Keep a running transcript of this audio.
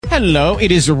Hello,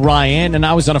 it is Ryan, and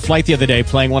I was on a flight the other day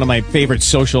playing one of my favorite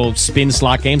social spin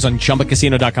slot games on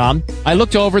ChumbaCasino.com. I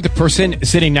looked over at the person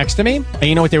sitting next to me, and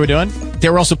you know what they were doing? They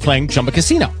were also playing Chumba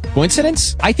Casino.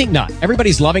 Coincidence? I think not.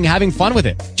 Everybody's loving having fun with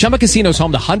it. Chumba Casino is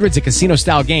home to hundreds of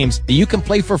casino-style games that you can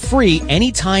play for free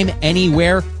anytime,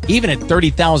 anywhere, even at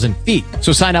 30,000 feet.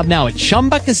 So sign up now at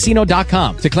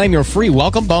ChumbaCasino.com to claim your free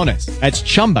welcome bonus. That's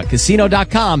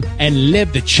ChumbaCasino.com and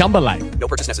live the Chumba life. No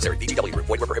purchase necessary. VGW. Void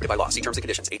where prohibited by law. See terms and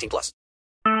conditions. 18+.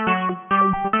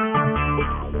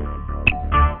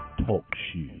 Talk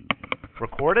show.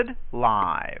 Recorded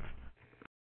live.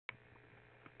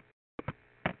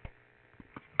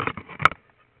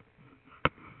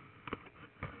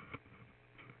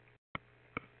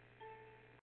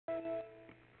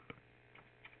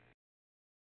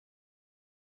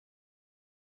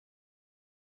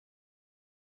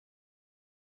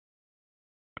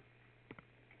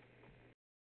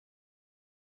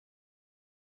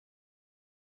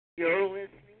 You're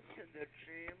listening to the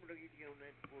Jam Radio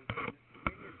Network with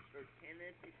Minister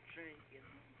Kenneth Jenkins.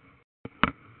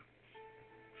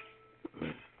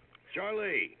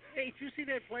 Charlie. Hey, did you see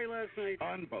that play last night?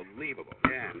 Unbelievable.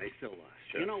 Yeah, and they still lost.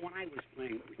 Sure. You know, when I was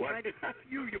playing, What?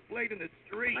 You played in the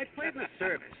street. I played in the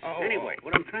service. Oh. Anyway,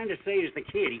 what I'm trying to say is the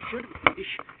kid, he should.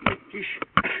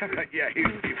 Yeah,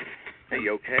 Hey,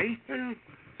 you okay?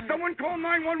 Someone call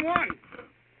 911.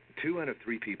 2 out of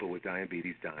 3 people with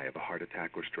diabetes die of a heart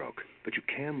attack or stroke, but you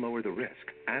can lower the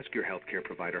risk. Ask your healthcare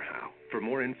provider how. For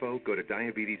more info, go to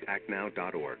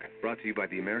diabetesactnow.org. Brought to you by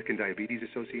the American Diabetes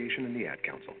Association and the Ad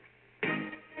Council.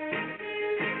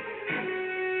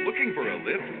 Looking for a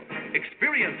lift?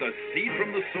 Experience a seed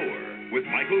from the sower with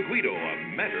Michael Guido of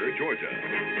Metter, Georgia.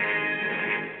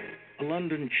 A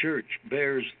London church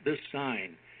bears this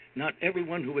sign. Not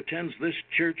everyone who attends this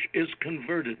church is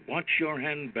converted. Watch your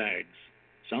handbags.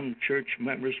 Some church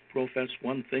members profess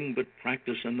one thing but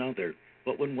practice another.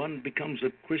 But when one becomes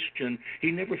a Christian, he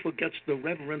never forgets the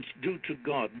reverence due to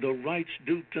God, the rights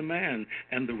due to man,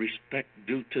 and the respect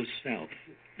due to self.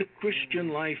 The Christian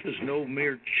life is no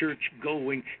mere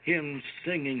church-going,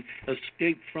 hymn-singing,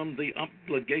 escape from the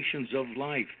obligations of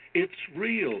life. It's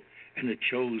real, and it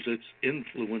shows its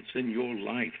influence in your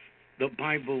life. The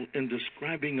Bible, in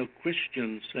describing a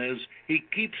Christian, says he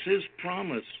keeps his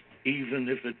promise, even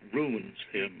if it ruins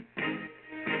him.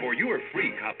 For your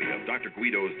free copy of Dr.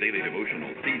 Guido's daily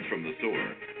devotional, Seeds from the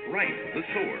Sower, write The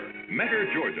Sower, Metter,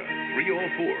 Georgia,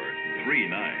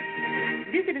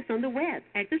 30439. Visit us on the web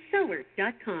at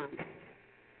thesower.com.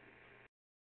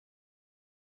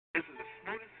 This is the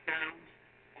smoothest sounds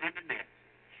on the net.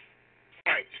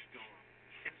 Fight Storm.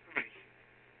 Inspiration.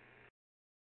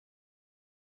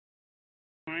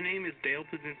 My name is Dale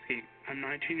Pazinski. I'm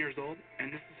 19 years old,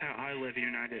 and this is how I live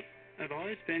united. I've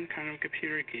always been kind of a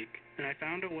computer geek, and I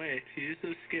found a way to use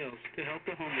those skills to help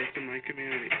the homeless in my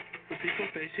community. For people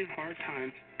facing hard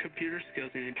times, computer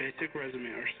skills and a basic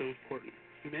resume are so important.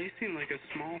 It may seem like a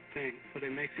small thing, but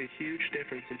it makes a huge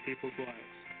difference in people's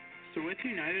lives. So with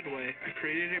United Way, I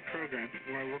created a program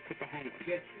where I work with the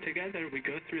homeless. Together, we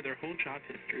go through their whole job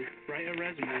history, write a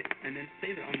resume, and then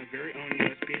save it on their very own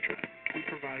USB drive. We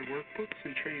provide workbooks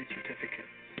and training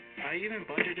certificates. I even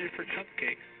budgeted for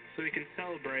cupcakes so we can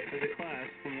celebrate as a class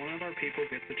when one of our people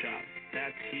gets a job.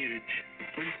 That's huge.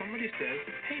 When somebody says,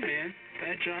 "Hey man,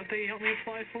 that job that you helped me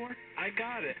apply for, I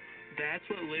got it." That's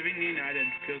what living united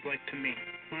feels like to me.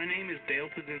 My name is Dale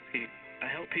Pazinski. I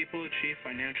help people achieve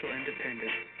financial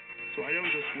independence. So I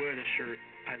don't just wear the shirt,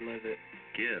 I live it.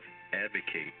 Give,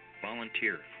 advocate,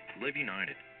 volunteer, Live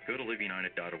United. Go to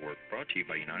liveunited.org. Brought to you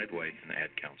by United Way and the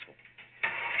Ad Council.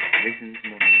 Listen to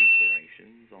Morning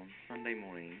Inspirations on Sunday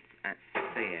mornings at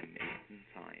 6 a.m. Eastern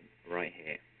Time, right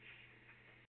here.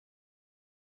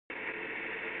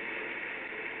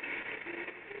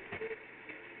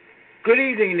 Good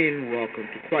evening and welcome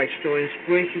to Christ Story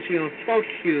Inspirations here on Talk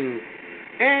Show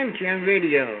and Jam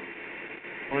Radio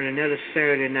on another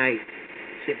Saturday night.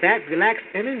 Sit back, relax,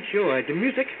 and enjoy the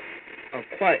music of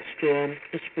Quiet Storm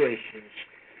Inspirations.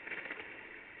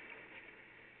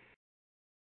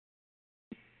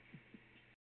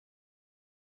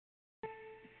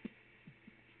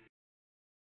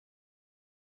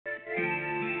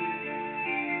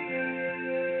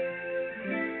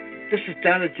 This is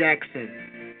Donna Jackson.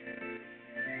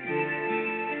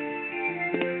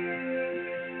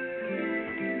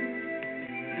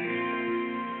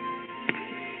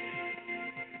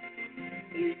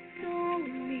 You saw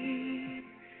me,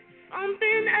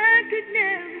 something I could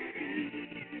never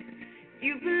see.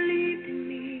 You believed in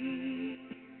me.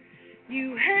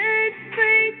 You had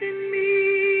faith in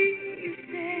me. You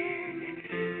said,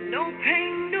 no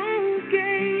pain, no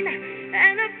gain.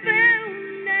 And I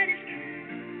found that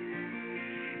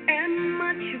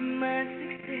my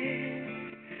success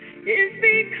is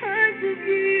because of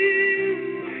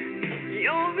you.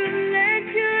 You're a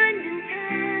legend in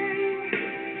time.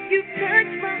 You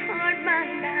touched my heart, my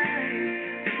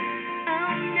life.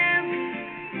 I'll never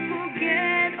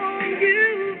forget all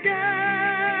you've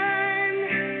done.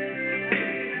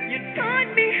 You taught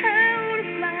me how to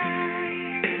fly,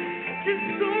 to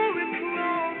soar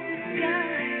across the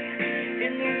sky.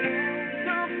 In the warmth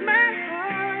of my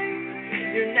heart,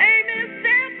 your name is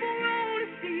there for all to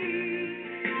see.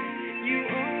 You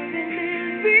are the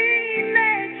living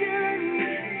legend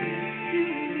to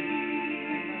me.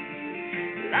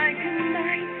 Like a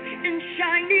knight in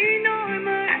shining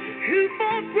armor who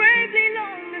fought bravely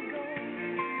long ago.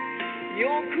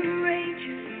 You're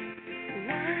courageous,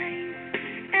 wise,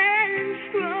 and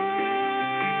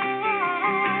strong.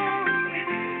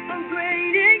 A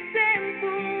great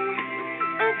example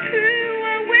of who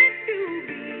I wish to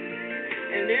be.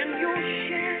 And in your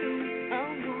shadow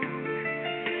I'll walk,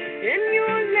 in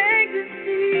your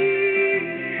legacy.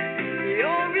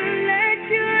 You're a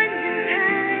legend in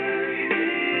time.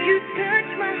 You touch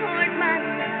my heart, my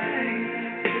life.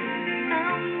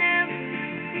 I'll never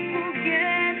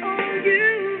forget all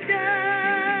you've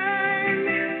done.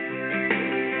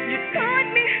 You taught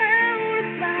me how to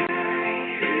fly,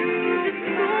 to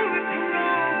soar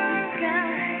across the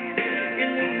sky. In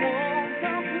the warmth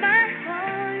of my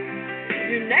heart,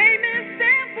 your name is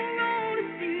there for all to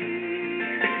see.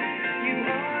 You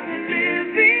are a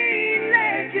living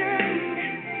legend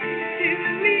to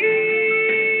me.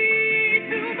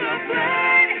 Through the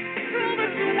blood, through the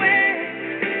sweat,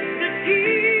 the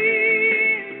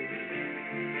tears,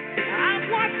 I've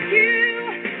watched you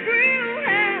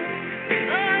throughout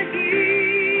the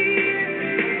years.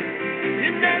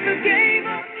 You never gave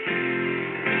up.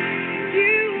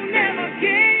 You never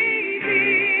gave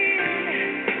in.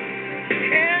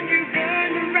 And you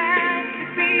earned the right to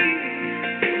be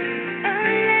a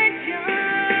legend.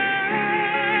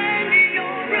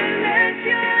 You're a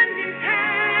legend in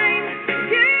time.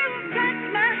 You touched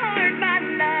my heart, my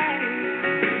life.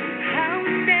 I'll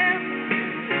never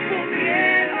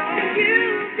forget all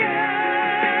you've done.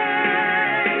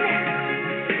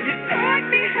 You taught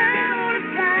me how to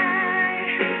fly,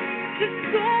 to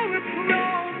soar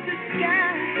across the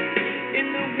sky. In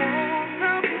the warmth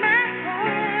of my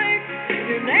heart,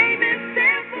 your name is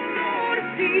there for all to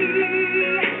see.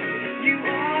 You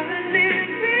are a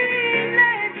living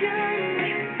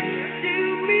legend to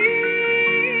me.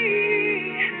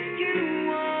 You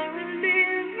are a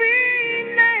living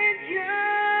legend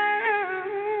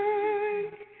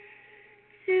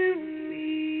to me.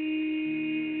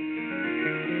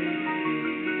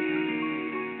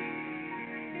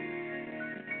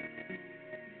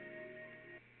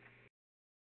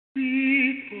 We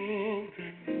fall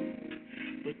down,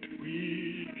 but we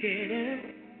get up.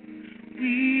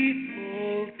 We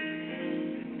fall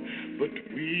down, but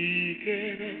we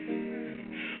get up.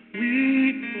 We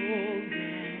fall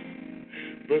down,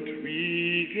 but we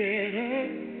get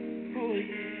up. Oh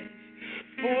yes,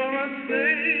 for a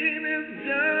saint is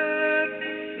just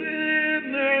a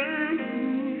sinner who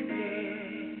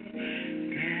fell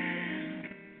down.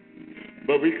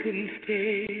 But we couldn't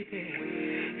stay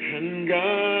there, and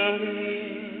God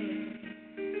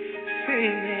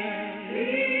sing now. We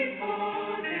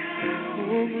fall down,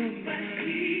 oh my, but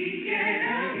we get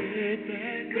up. Get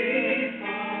back up. We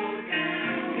fall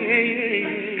down, yeah, yeah,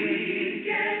 yeah. We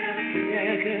get up,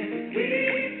 back up. We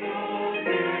fall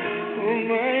down, oh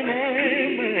my,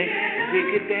 we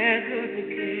get back up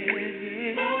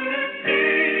again. For a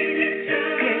Savior,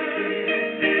 just a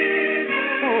sinner.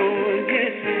 Oh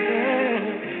yes,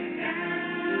 Lord.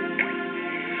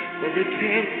 But we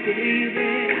can't stay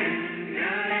there.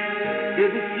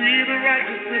 There's a seed of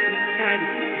righteousness inside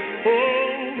us.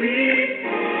 Oh, we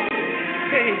fall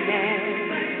down,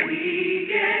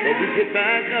 but we get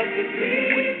back up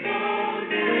again.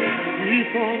 We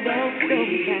fall down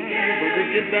sometimes, but we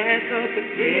get back up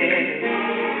again.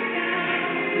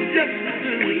 Just to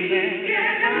do that,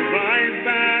 rise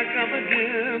back up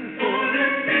again for the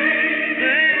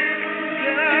Savior.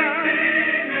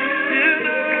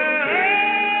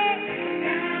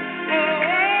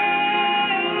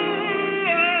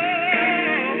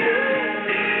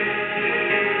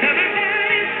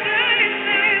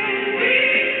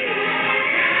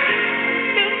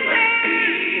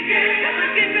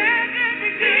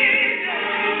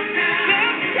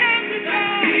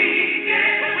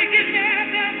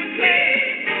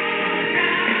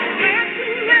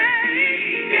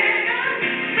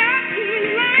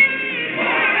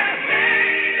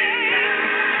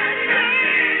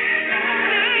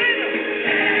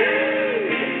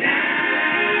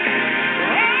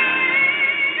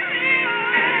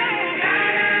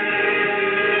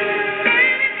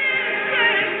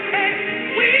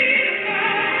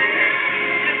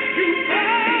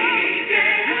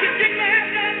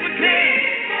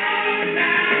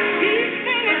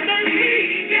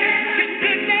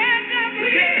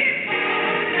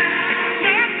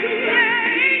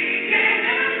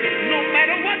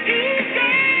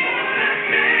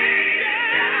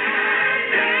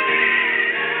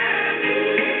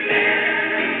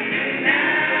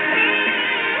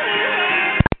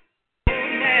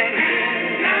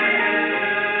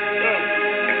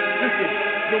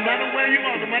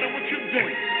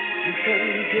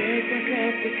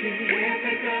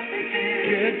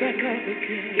 back up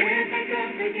again. Get back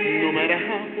up again. No matter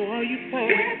how far you fall,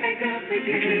 get back up again.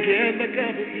 You can get back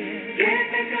up again.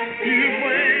 Get back up again. He's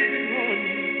waiting on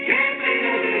you. Get back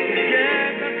up again.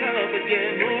 Get back up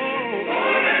again. Oh,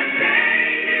 for the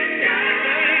sake of God,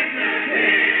 the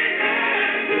sinner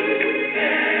who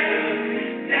fell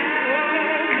down.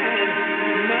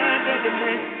 My brother,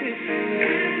 my sister,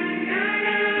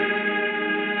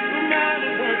 no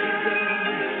matter what you've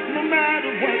done, no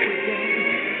matter what you've done.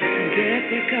 Get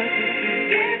back up again.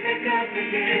 Get back up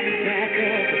again. Back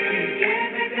up again. Get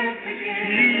back up again.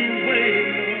 He's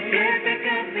waiting on. Get back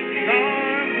up again.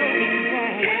 Arms open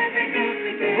wide. Get back up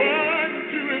again. Run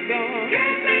to his arms.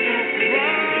 Get back up again.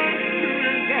 Run to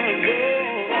his arms.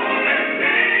 Oh, for the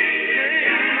sake of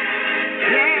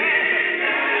God. Yeah.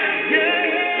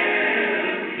 Yeah.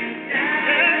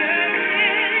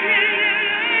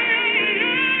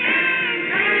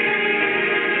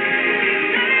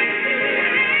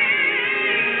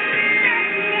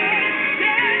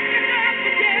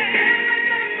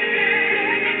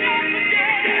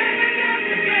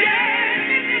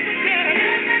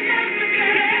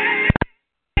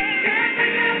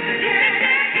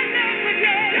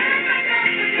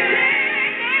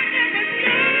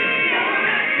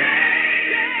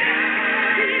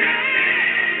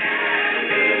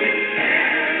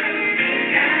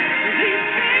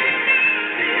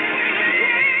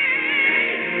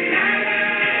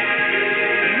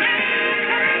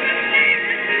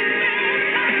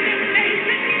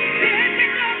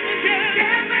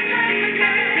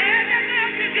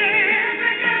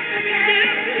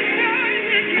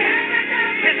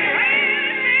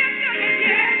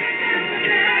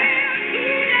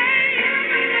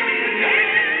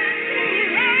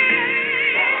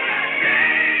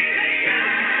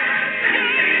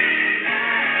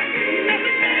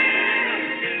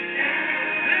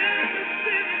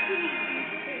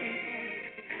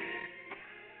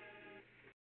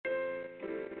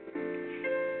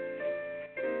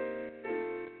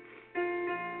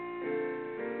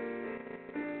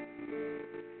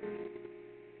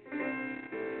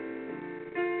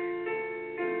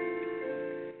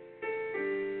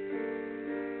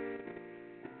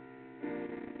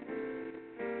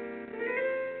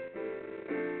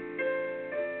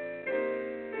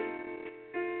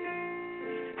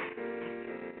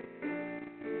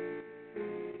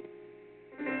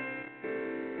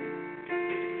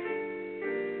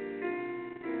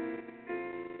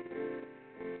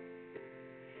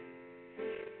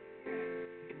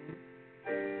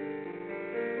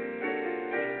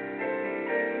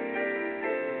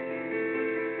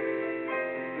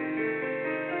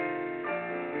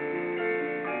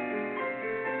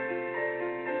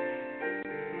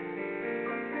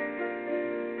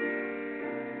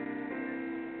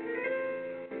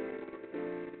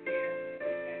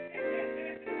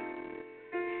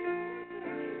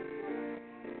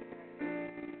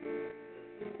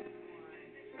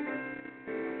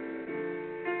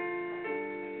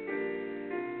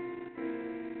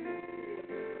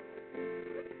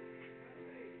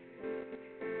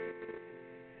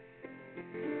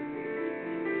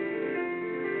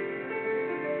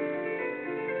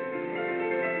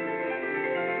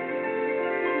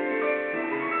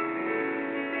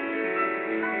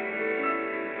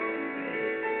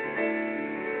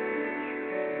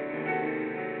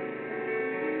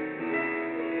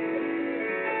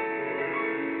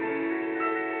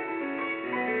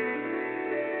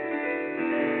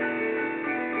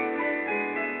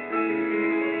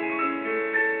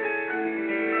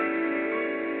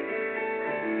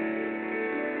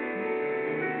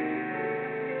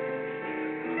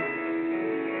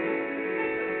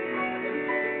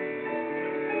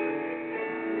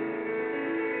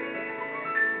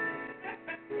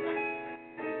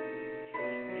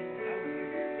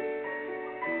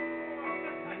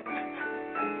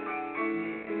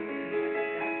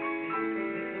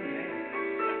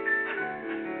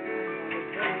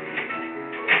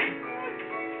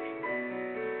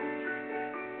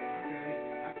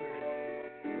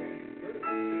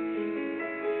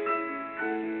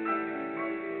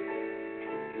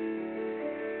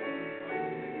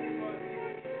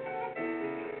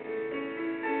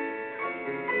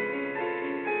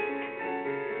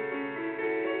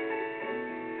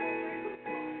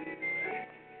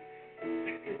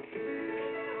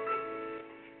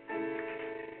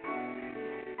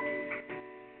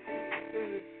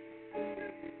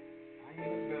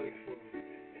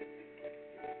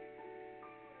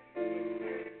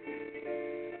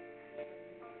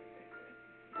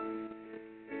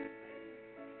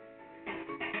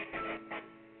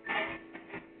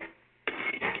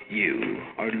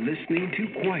 are listening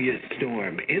to Quiet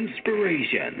Storm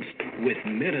Inspirations with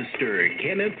Minister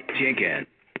Kenneth Jenkins.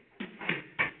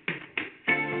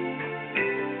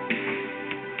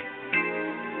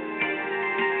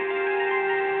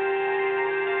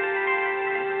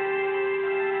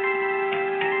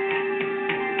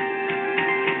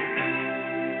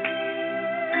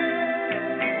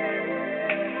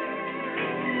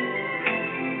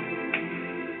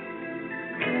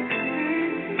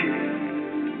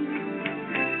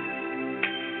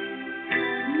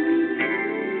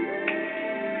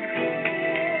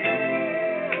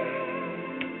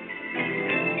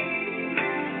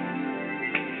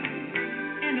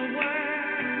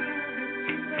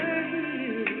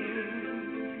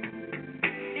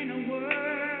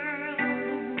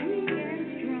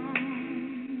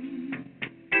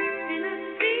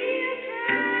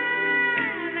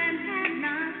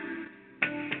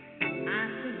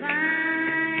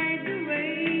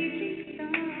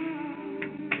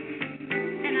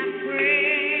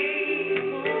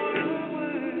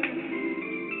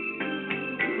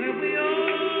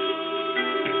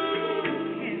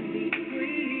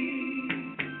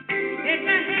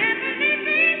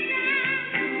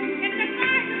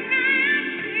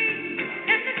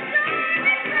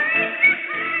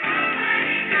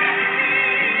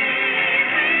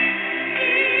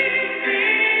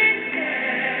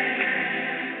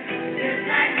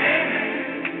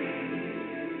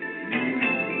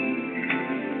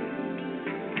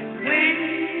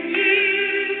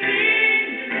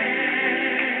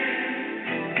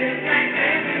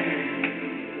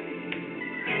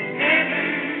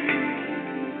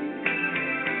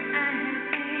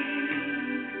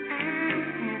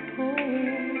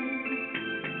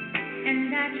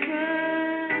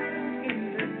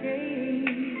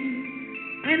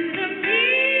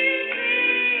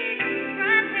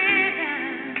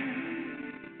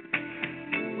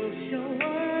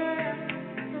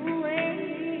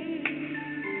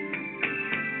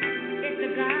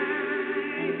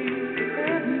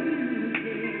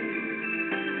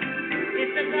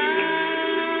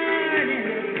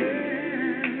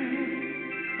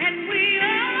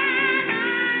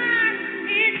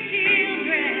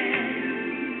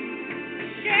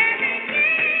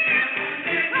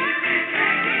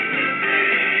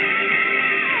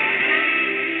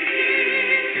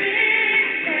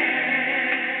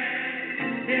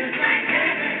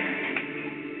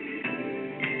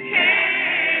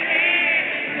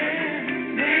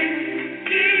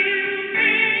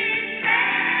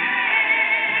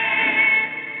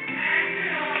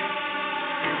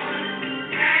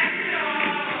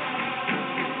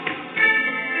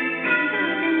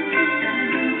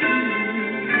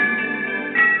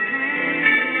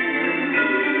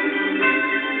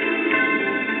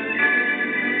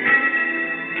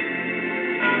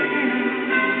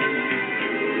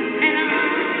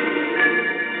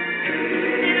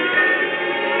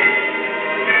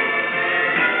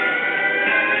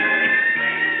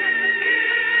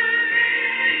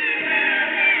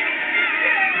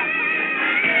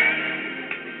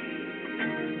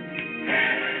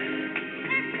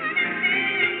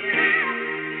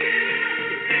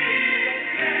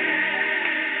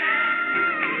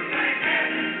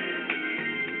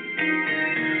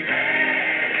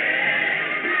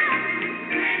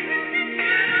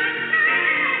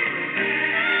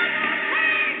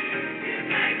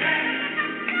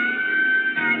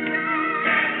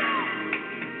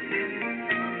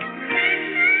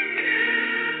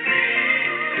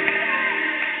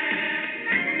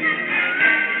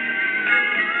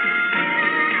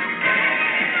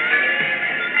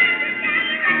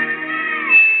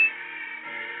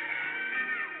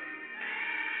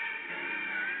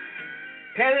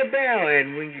 Patty Bell,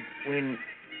 and when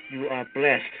you are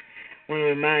blessed, I want to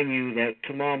remind you that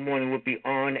tomorrow morning we'll be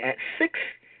on at 6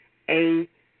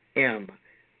 a.m.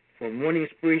 for Morning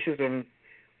Inspirations on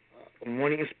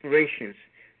Morning Inspirations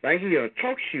right here on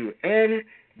Talk Shoe and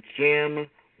Jam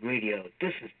Radio.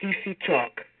 This is DC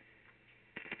Talk.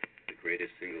 The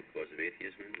greatest single cause of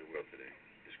atheism in the world today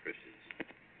is Christians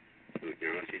who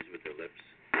acknowledge Jesus with their lips,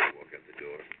 walk out the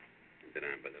door, and deny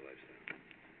him by their lifestyle.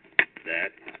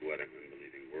 That is what an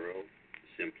unbelieving world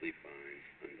simply finds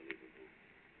unbelievable.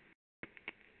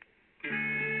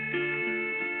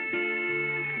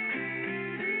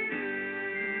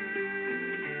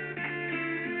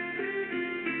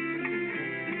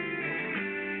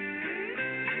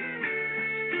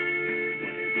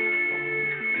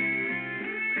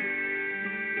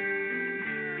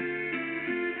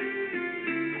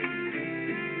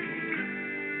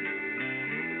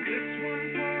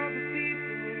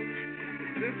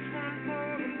 This one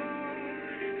for the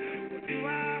Lord.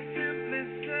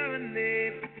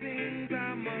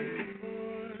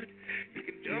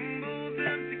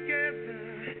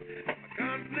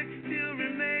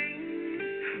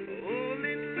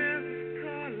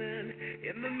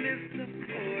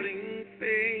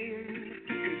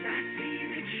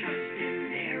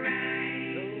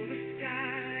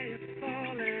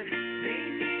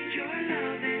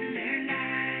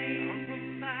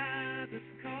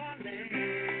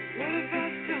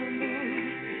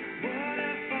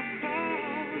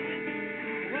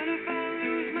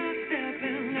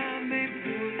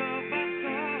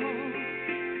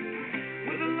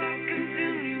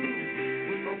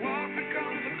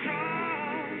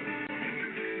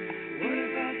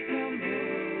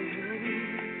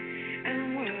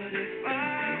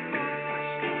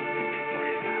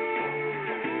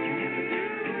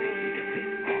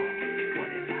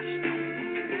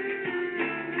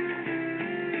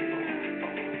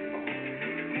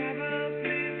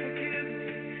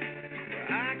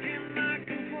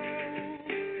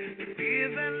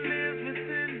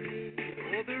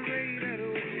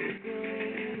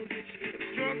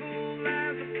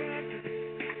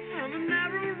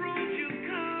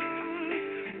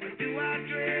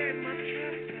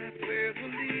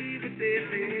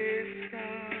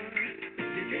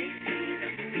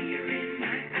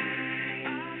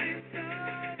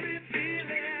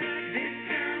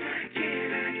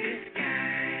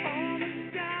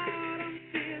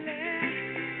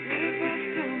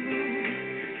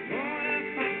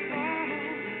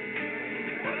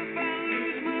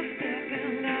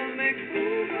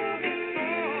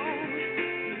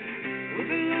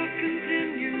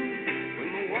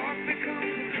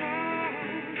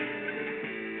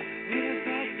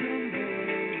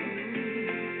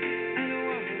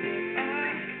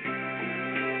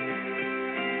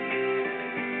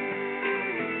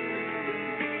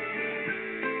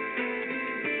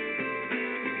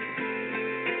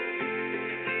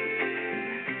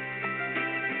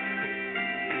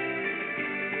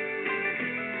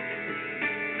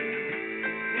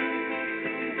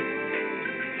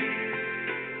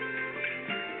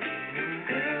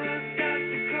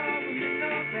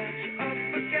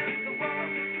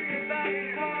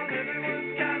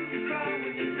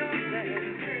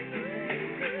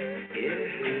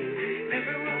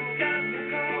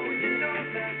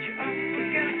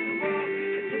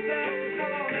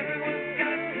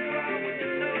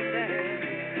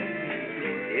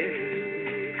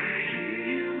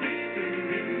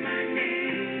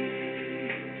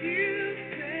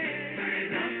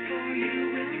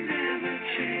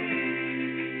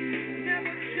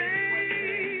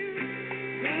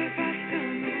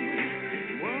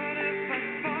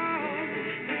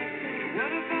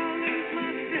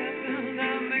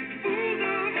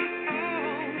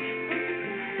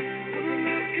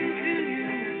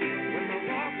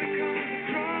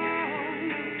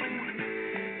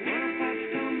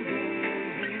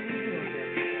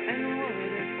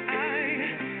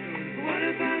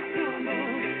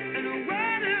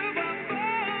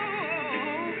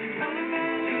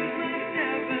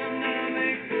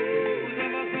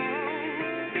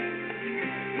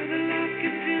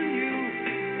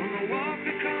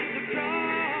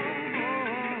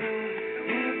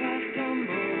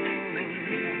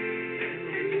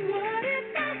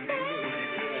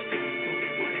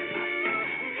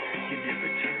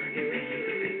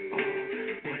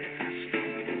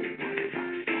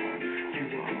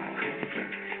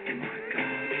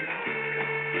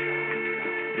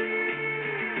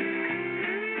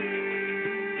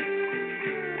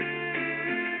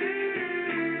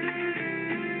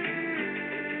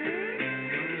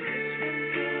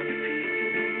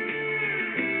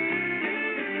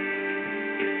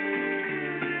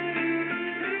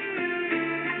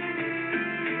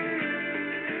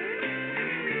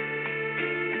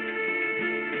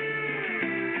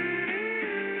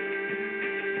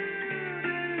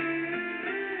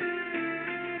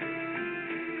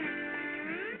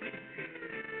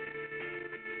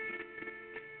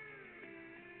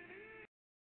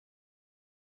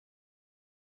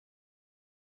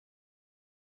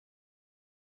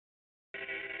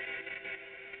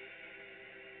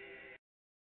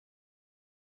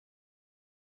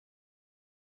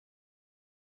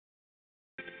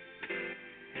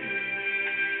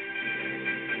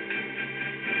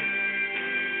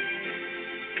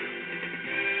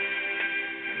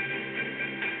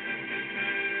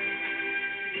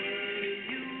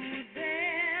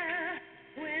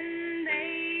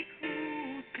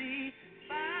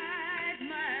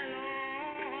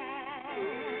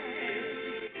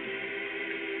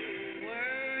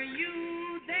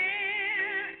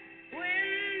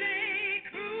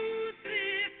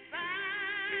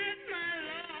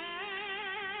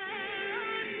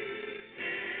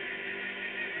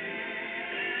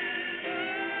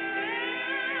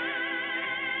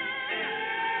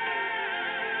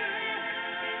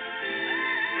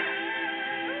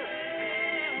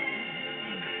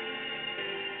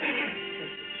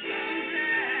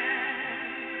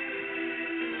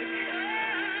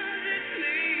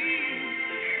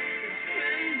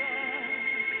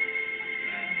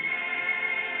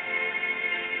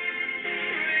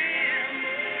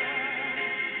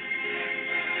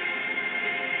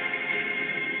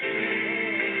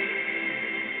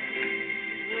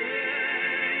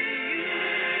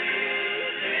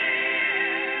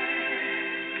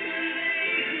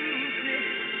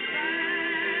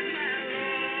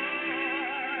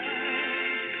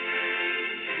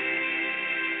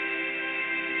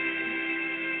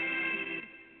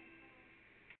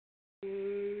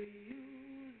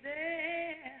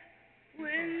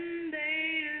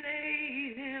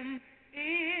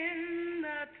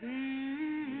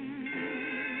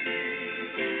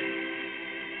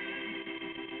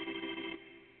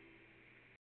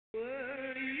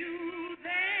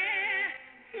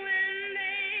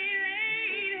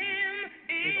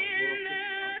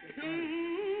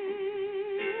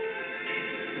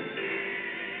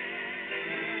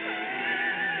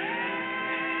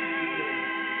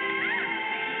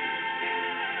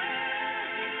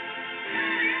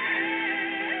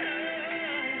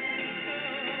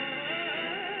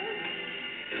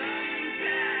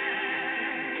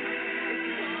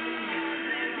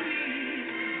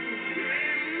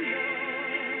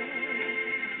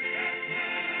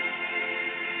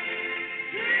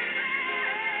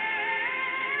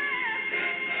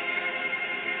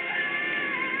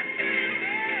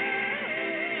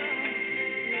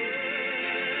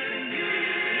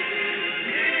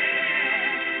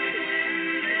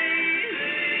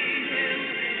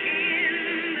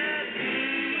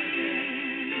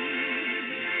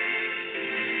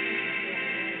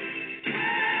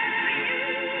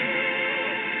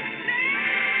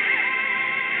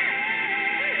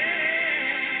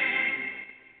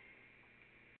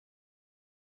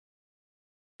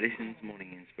 Listen to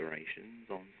Morning Inspirations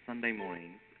on Sunday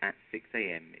mornings at 6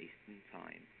 a.m. Eastern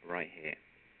Time, right here.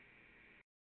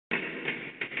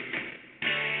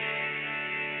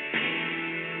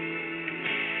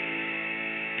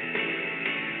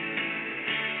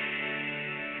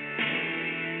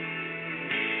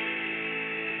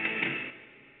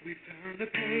 We found a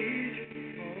page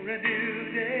for a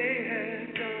new day has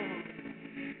dawned.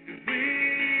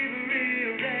 We've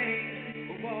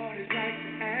rearranged what is right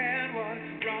and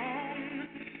what's wrong.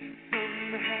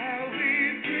 Somehow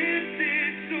we've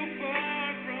drifted so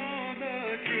far from the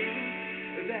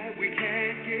truth that we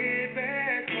can't get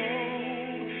back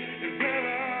home. And where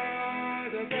are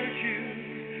the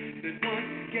virtues that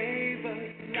once gave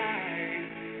us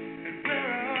life? And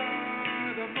where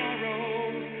are the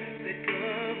morals that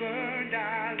governed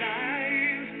our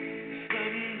lives?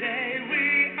 Someday we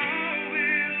all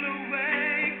will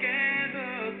awaken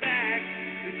the back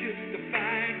just to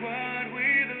find what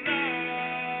we've lost.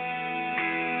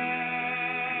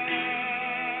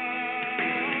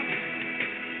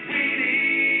 We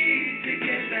need to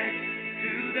get back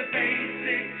to the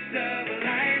basics of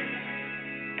life.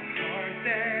 A heart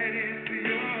that is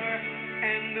pure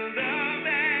and a love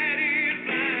that is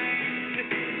blind.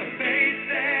 A faith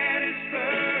that is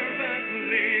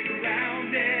fervently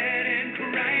grounded in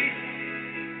Christ.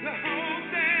 The hope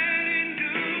that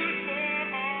endures for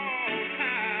all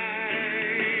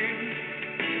time.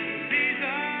 These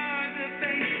are the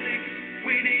basics.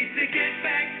 We need to get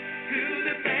back to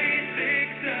the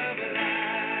basics of life.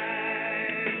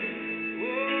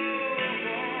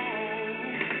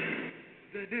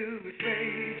 The newest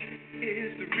rage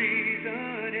is the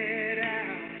reason it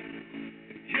out.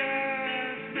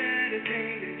 Just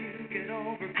meditate and you can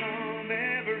overcome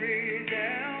every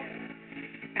doubt.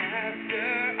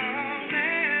 After all,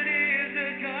 man is a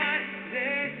God.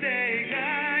 They say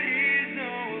God is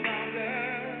no longer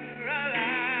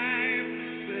alive,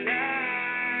 but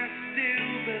I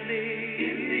still believe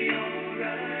in the old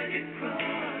rugged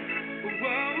cross.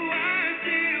 Whoa, I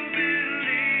still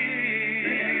believe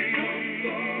there is hope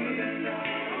for the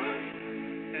lost,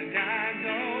 and I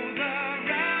know the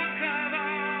rock of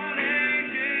all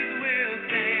ages will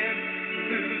stand.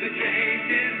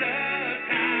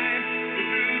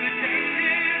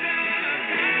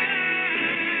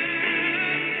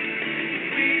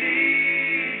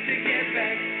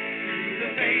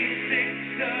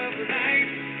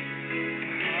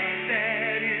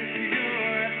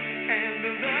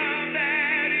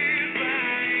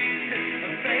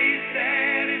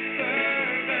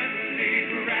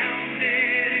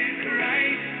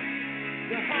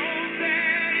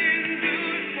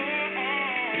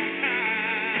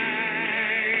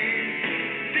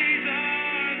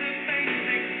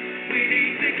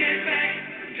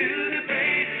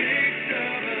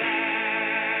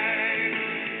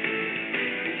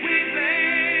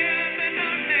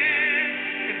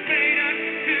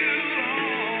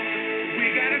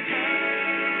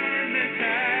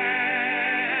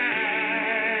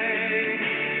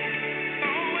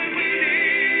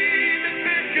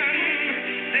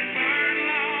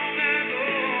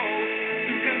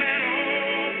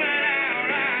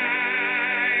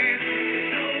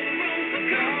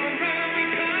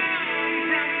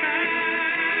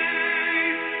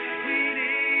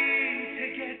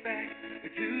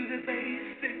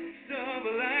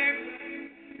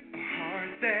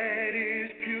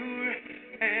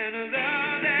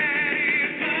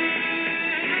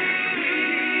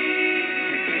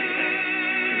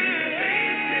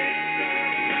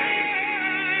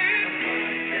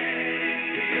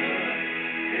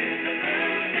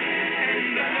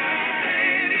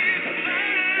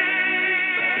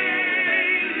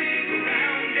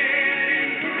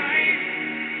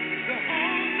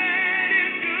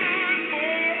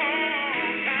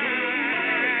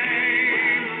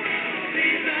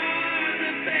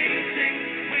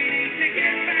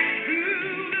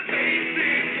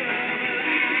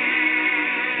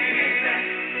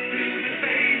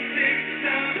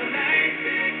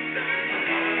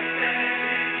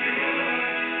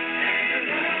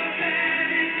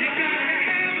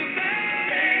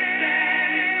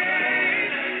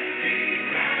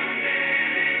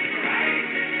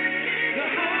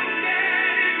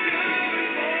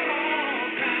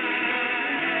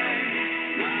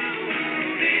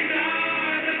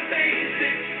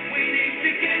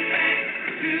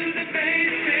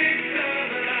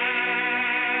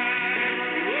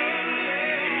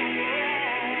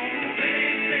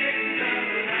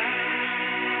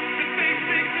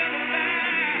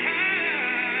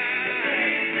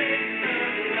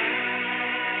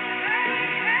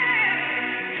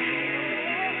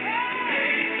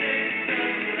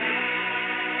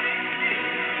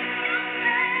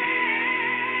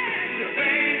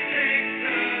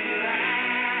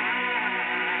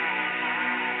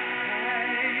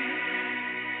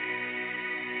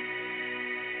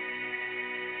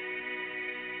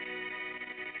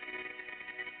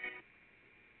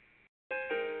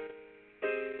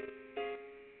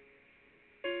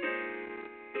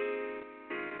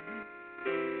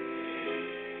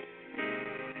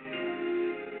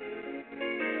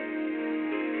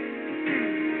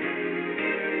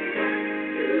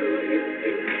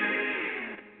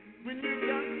 When you've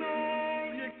done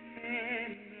all you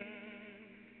can,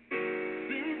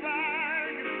 seems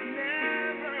like it's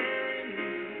never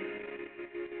enough.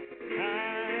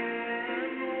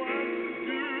 And what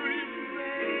do you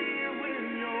say when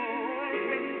your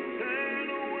friends turn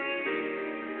away?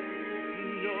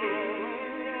 You're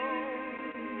alone.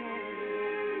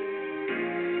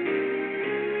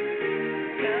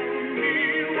 Tell me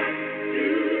what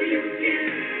do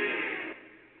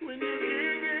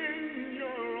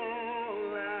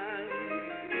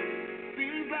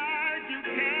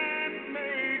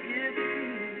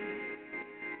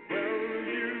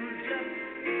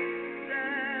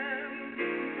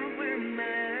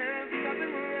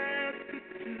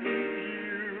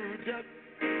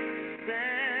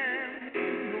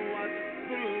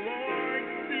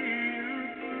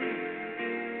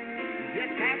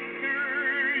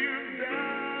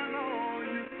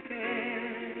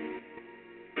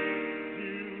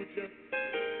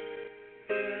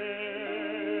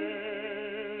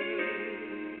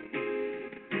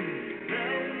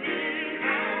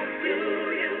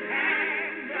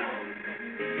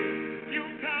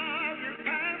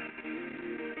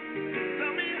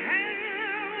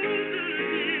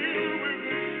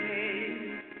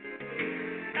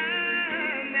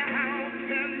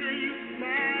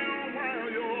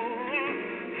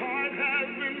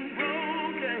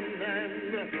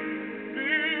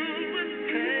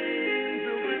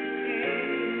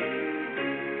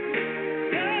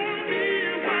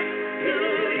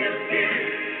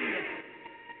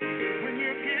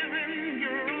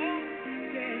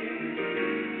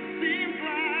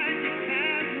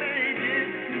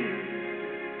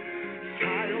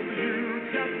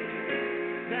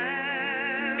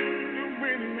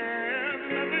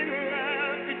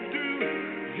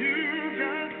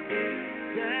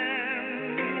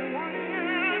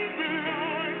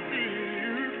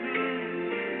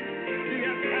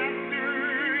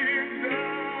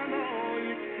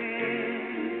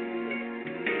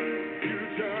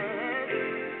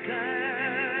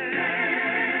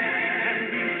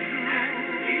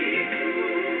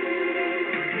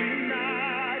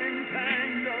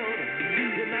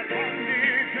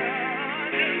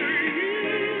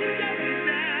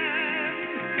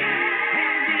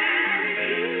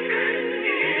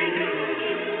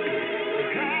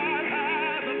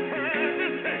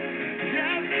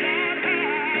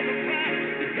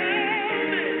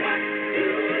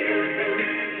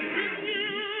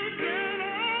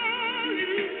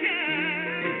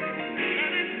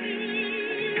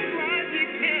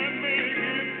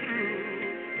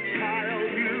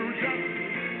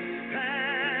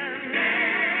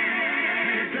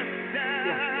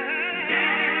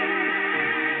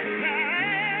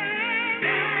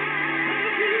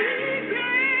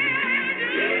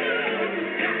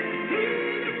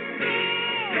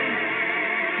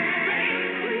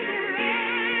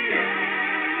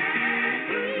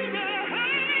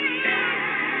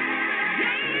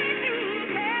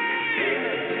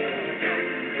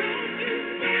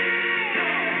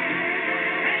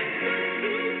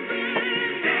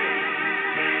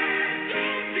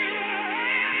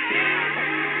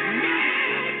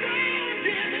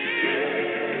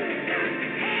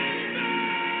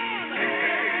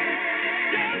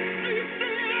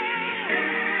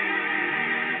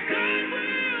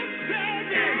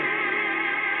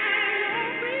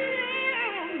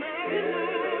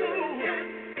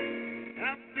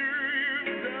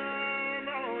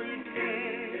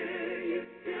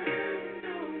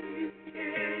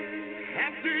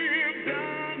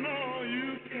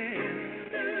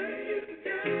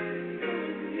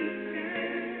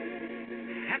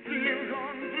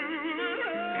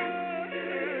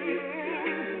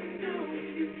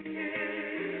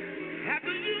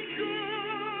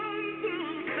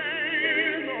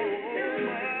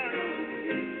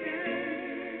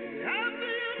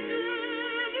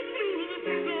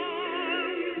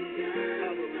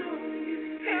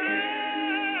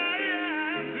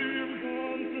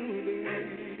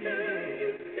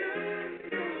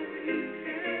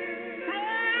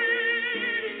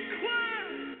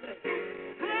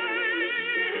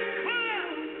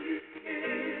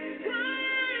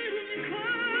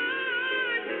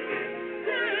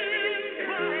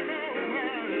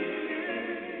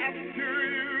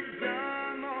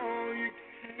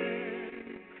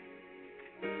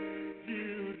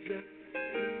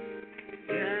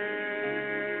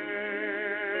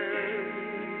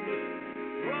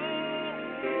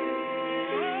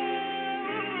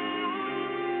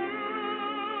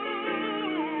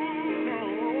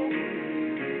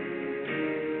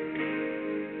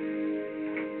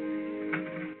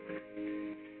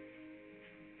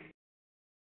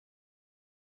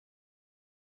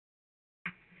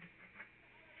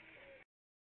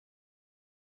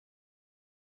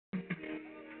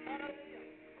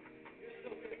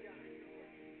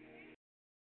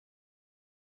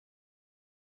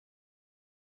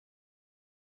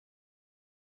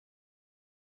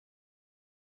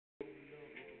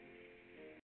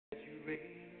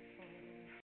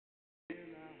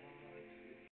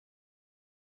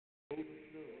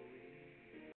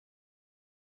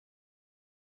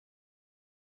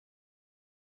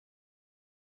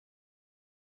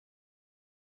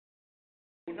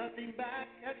nothing back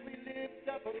as we lift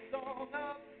up a song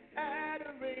of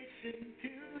adoration to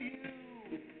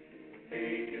you.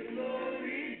 Make your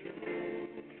glory known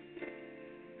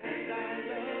as our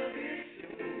love is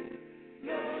shown.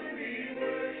 Lord, we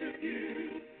worship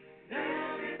you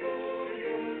now before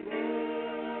your throne.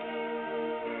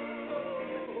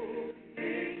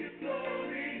 Make your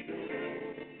glory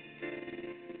known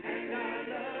as our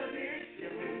love is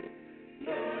shown.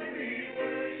 Lord, we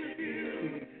worship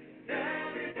you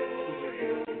now before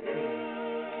your throne.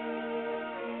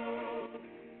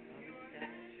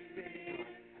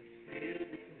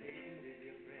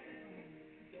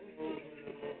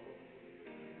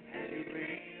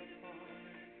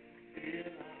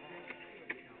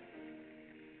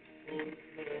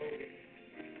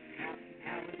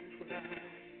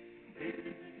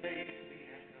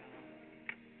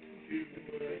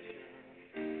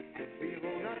 We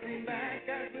hold nothing back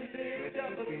as we lift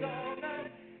up a song of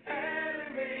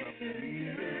adoration to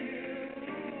you.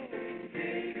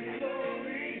 Make your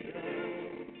glory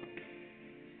known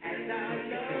as our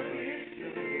love is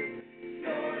shown.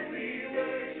 Lord, we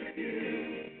worship you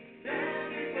down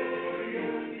before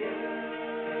your throne.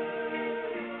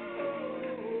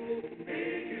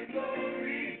 Make your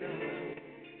glory known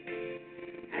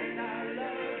as our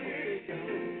love is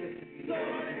shown.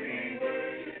 Lord, we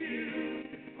worship you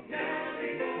now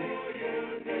before your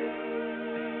throne.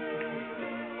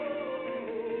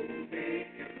 Make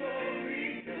your glory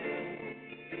known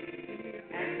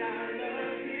as our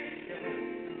love is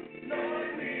shown. Lord,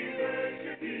 we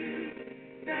worship you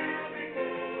now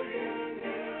before your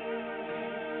throne.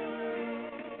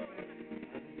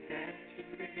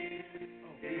 Unsaturated,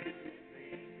 this is place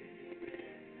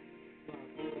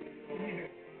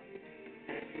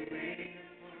as you rain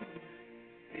upon us,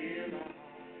 fill our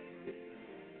hearts with love.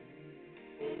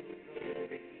 Oh,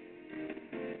 glory,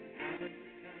 now is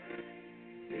the time,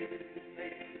 this is the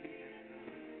place we have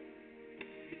come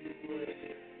to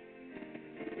worship.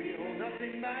 We hold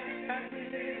nothing back as we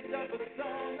lift up a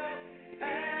song of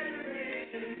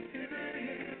adoration to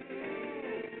you.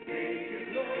 Make your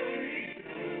glory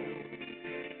known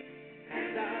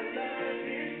as our love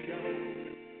is shown.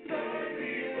 Lord,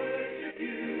 we worship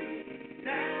you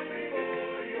now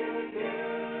before your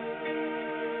throne.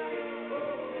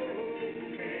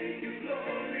 Make your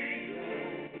glory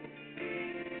known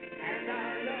as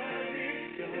our love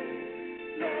is shown.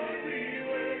 Lord, we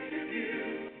worship you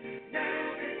now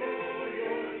before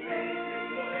your throne.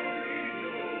 Glory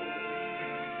known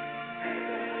as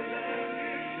our love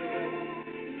is shown.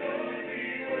 Lord, we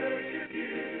worship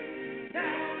you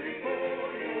now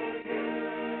before your throne.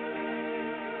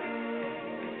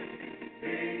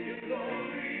 Make your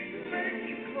glory known. Make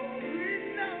your glory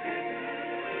known.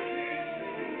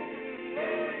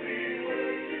 Lord, we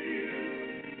worship you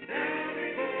now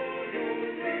before your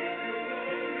throne.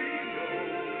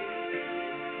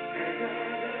 As our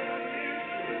love is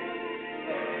shown.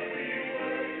 Lord, we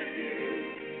worship you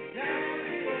now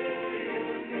before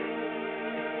your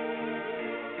throne.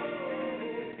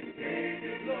 Make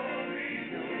your glory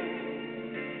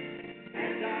known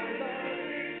as our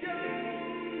love is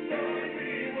shown. Lord,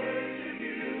 we worship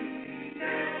you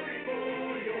now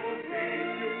before your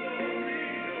throne.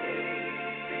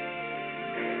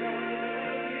 As our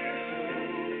love is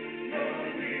shown.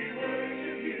 Lord, we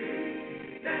worship you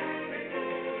now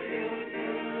before your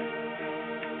throne.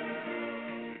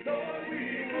 Lord, we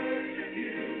worship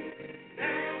you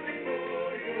now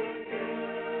before your throne. Lord,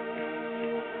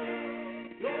 we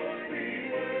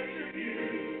worship you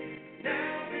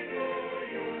now before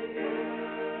your throne.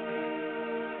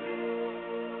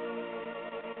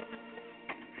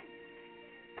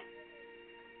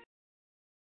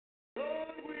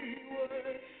 Lord, we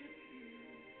worship you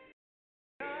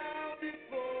now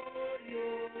before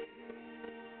your throne.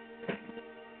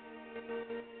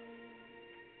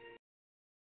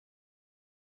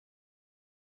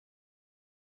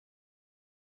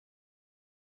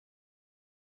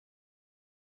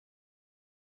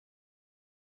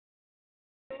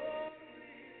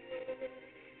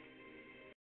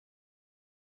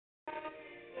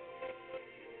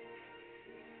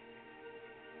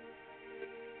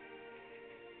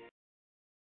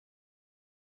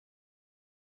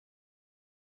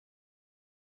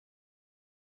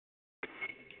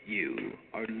 You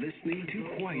are listening to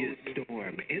Quiet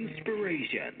Storm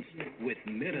Inspirations with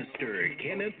Minister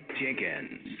Kenneth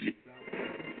Jenkins.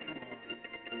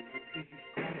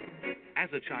 As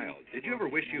a child, did you ever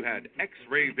wish you had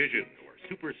X-ray vision or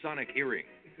supersonic hearing?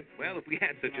 Well, if we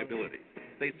had such abilities,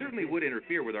 they certainly would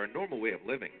interfere with our normal way of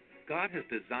living. God has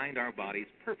designed our bodies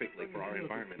perfectly for our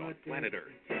environment on planet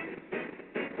Earth.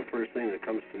 The first thing that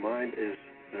comes to mind is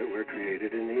that we're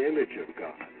created in the image of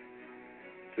God,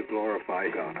 to glorify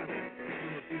God.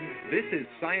 This is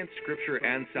Science, Scripture,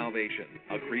 and Salvation,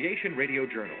 a Creation Radio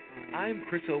Journal. I'm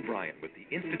Chris O'Brien with the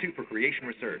Institute for Creation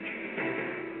Research.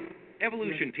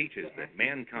 Evolution teaches that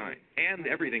mankind, and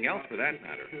everything else for that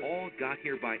matter, all got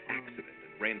here by accident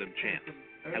and random chance.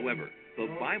 However, the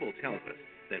Bible tells us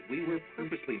that we were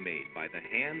purposely made by the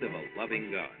hand of a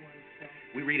loving God.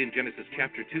 We read in Genesis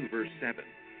chapter 2, verse 7,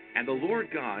 "And the Lord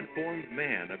God formed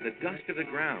man of the dust of the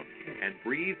ground, and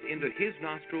breathed into his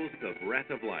nostrils the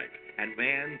breath of life, and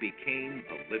man became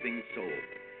a living soul."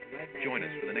 Join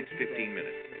us for the next 15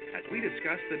 minutes as we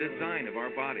discuss the design of our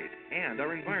bodies and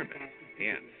our environment,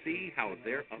 and see how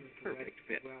they're a perfect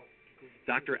fit.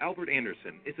 Dr. Albert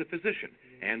Anderson is a physician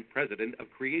and president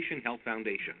of Creation Health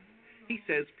Foundation. He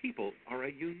says people are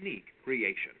a unique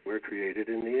creation. We're created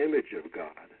in the image of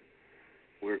God.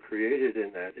 We're created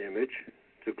in that image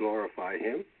to glorify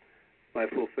Him by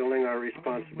fulfilling our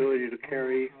responsibility to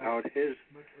carry out His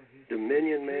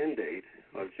dominion mandate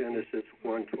of Genesis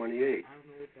 1:28,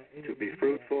 to be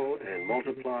fruitful and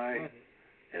multiply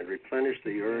and replenish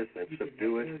the earth and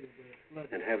subdue it,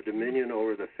 and have dominion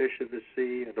over the fish of the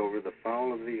sea, and over the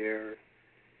fowl of the air,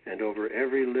 and over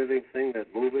every living thing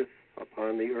that moveth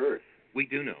upon the earth. We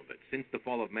do know that since the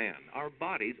fall of man, our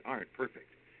bodies aren't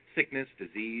perfect. Sickness,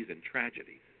 disease, and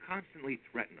tragedy constantly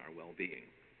threaten our well-being.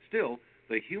 Still,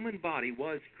 the human body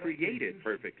was created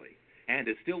perfectly, and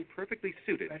is still perfectly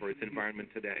suited for its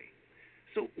environment today.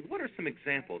 So what are some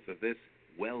examples of this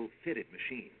well-fitted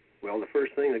machine? Well, the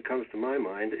first thing that comes to my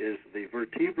mind is the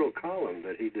vertebral column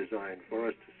that He designed for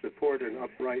us to support an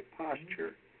upright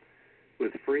posture,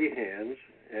 with free hands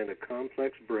and a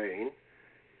complex brain,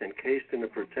 encased in a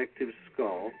protective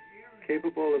skull,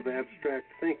 capable of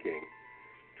abstract thinking,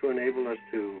 to enable us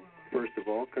to, first of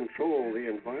all, control the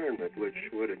environment,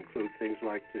 which would include things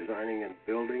like designing and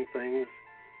building things,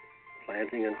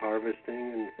 planting and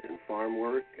harvesting, and farm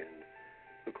work. And,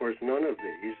 of course, none of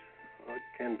these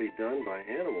can be done by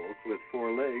animals with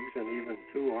 4 legs and even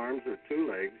 2 arms or 2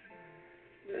 legs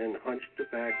and hunched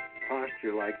back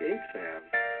posture like apes have.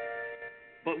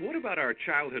 But what about our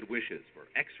childhood wishes for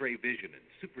X-ray vision and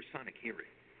supersonic hearing?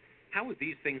 How would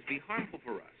these things be harmful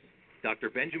for us?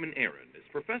 Dr. Benjamin Aaron is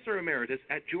Professor Emeritus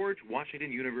at George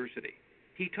Washington University.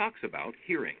 He talks about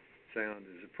hearing. Sound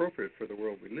is appropriate for the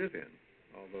world we live in,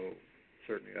 although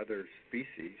certainly other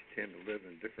species tend to live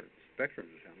in different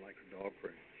spectrums of sound, like a dog, for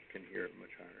instance, can hear at a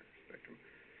much higher spectrum.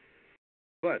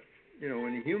 But,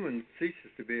 when a human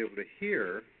ceases to be able to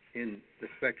hear in the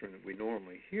spectrum that we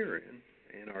normally hear in,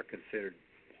 and are considered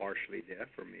partially deaf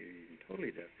or maybe even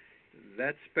totally deaf,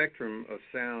 that spectrum of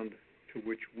sound to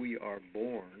which we are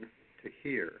born to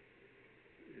hear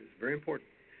is very important.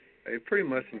 It pretty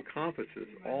much encompasses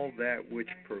all that which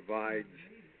provides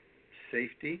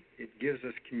safety. It gives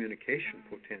us communication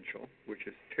potential, which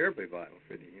is terribly vital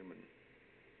for the human.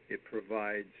 It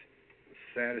provides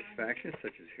satisfaction,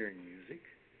 such as hearing music.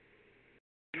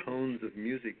 Tones of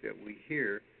music that we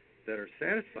hear that are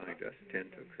satisfying to us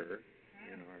tend to occur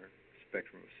in our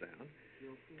spectrum of sound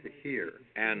to hear.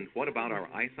 And what about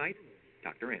our eyesight?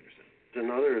 Dr. Anderson.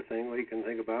 Another thing we can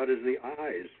think about is the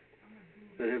eyes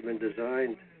that have been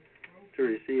designed to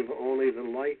receive only the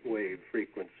light wave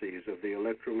frequencies of the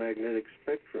electromagnetic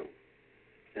spectrum,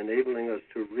 enabling us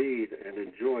to read and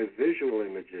enjoy visual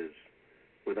images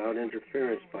without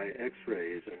interference by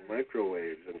X-rays and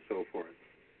microwaves and so forth.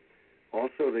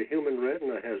 Also, the human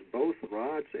retina has both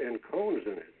rods and cones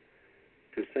in it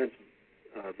to sense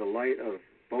the light of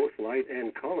both light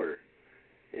and color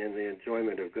in the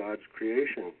enjoyment of God's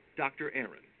creation. Dr.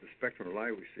 Aaron. The spectrum of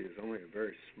light we see is only a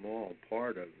very small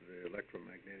part of the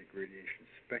electromagnetic radiation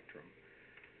spectrum.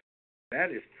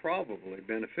 That is probably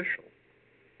beneficial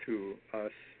to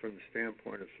us from the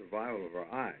standpoint of survival of our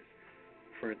eyes.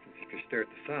 For instance, if you stare at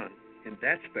the sun, in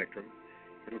that spectrum,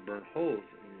 it'll burn holes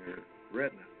in your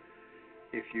retina.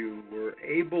 If you were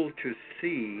able to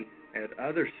see at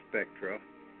other spectra,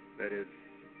 that is,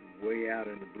 way out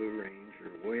in the blue range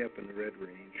or way up in the red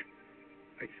range,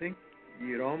 I think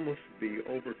you'd almost be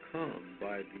overcome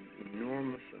by the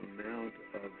enormous amount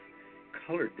of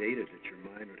color data that your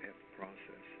mind would have to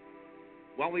process.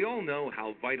 While we all know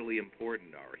how vitally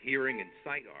important our hearing and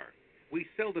sight are, we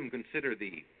seldom consider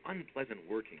the unpleasant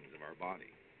workings of our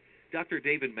body. Dr.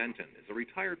 David Menton is a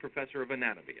retired professor of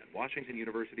anatomy at Washington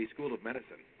University School of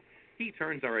Medicine. He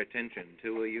turns our attention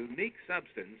to a unique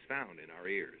substance found in our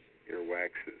ears.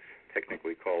 Earwax is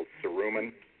technically called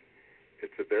cerumen.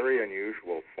 It's a very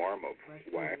unusual form of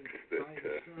wax that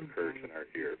occurs in our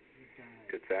ear.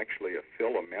 It's actually a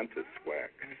filamentous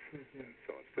wax. And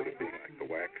so instead of being like the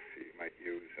wax you might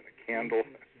use in a candle,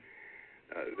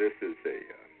 This is a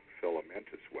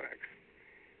filamentous wax.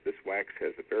 This wax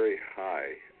has a very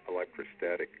high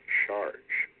electrostatic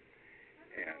charge,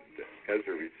 and as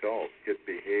a result, it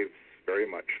behaves very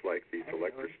much like these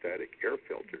electrostatic air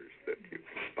filters that you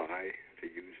can buy to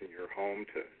use in your home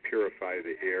to purify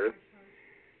the air.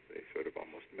 They sort of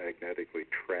almost magnetically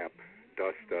trap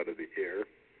dust out of the air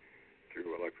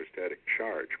through electrostatic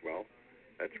charge. Well,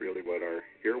 that's really what our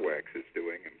earwax is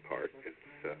doing in part.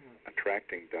 It's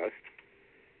attracting dust,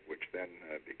 which then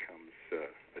becomes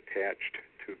attached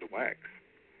to the wax.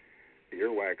 The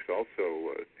earwax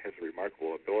also has a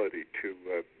remarkable ability to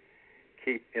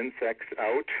keep insects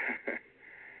out.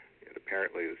 It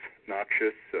apparently is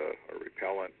noxious or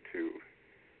repellent to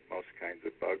most kinds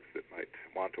of bugs that might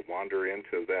want to wander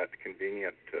into that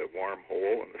convenient warm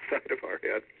hole in the side of our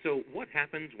head. So what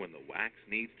happens when the wax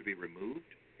needs to be removed?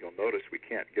 You'll notice we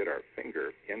can't get our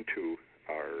finger into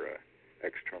our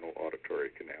external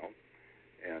auditory canal,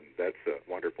 and that's a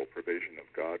wonderful provision of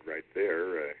God right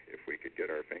there. If we could get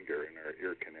our finger in our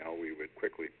ear canal, we would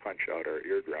quickly punch out our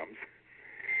eardrums.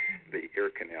 The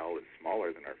ear canal is smaller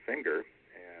than our finger,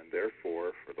 and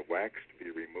therefore, for the wax to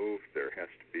be removed, there has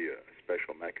to be a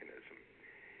special mechanism.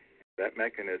 That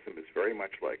mechanism is very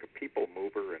much like a people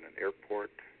mover in an airport,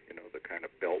 you know, the kind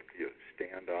of belt you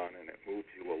stand on and it moves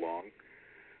you along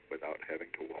without having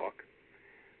to walk.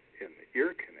 In the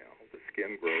ear canal, the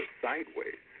skin grows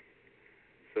sideways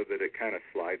so that it kind of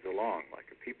slides along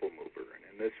like a people mover. And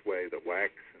in this way, the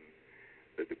wax and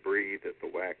the debris that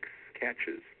the wax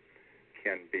catches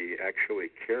can be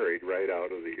actually carried right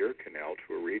out of the ear canal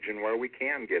to a region where we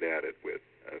can get at it with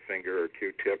a finger or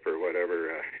Q-tip or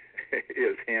whatever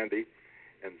is handy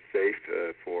and safe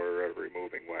for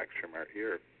removing wax from our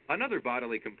ear. Another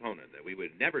bodily component that we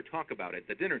would never talk about at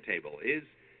the dinner table is,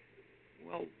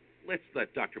 well, let's let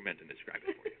Dr. Menton describe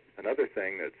it for you. Another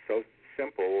thing that's so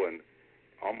simple and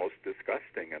almost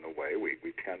disgusting in a way, we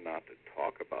tend not to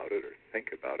talk about it or think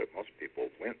about it. Most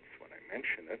people wince when I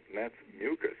mention it, and that's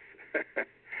mucus.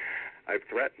 I've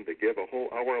threatened to give a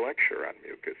whole hour lecture on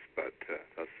mucus, but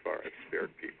thus far I've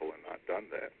spared people and not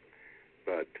done that.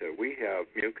 But we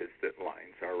have mucus that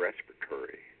lines our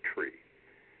respiratory tree.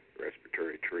 The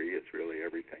respiratory tree is really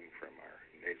everything from our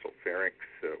nasal pharynx,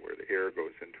 where the air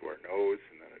goes into our nose,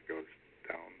 and then it goes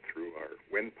down through our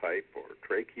windpipe or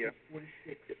trachea.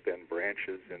 It then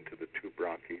branches into the two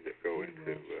bronchi that go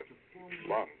into each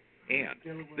lung.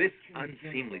 And this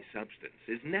unseemly substance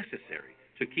is necessary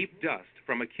to keep dust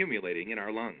from accumulating in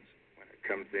our lungs. When it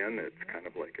comes in, it's kind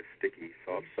of like a sticky,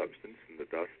 soft substance, and the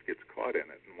dust gets caught in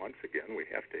it. And once again, we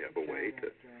have to have a way to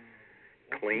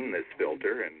clean this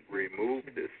filter and remove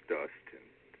this dust and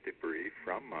debris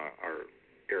from our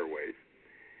airways.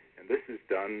 And this is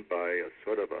done by a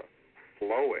sort of a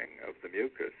flowing of the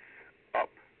mucus up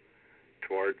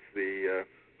towards the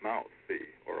mouth, the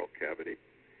oral cavity.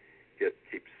 It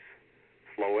keeps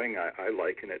flowing. I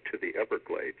liken it to the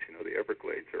Everglades. You know, the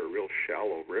Everglades are a real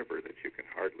shallow river that you can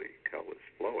hardly tell is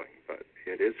flowing, but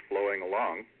it is flowing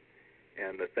along.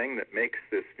 And the thing that makes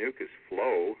this mucus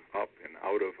flow up and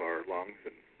out of our lungs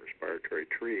and respiratory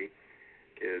tree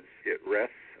is it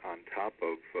rests on top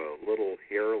of little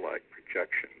hair-like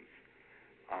projections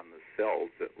on the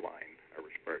cells that line our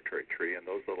respiratory tree, and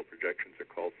those little projections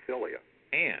are called cilia.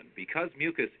 And because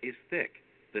mucus is thick,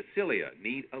 the cilia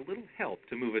need a little help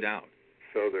to move it out.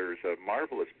 So there's a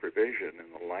marvelous provision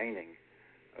in the lining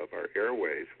of our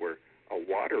airways where a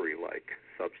watery-like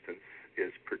substance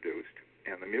is produced,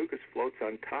 and the mucus floats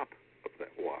on top of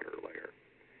that water layer.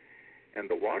 And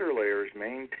the water layer is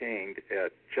maintained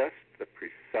at just the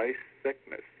precise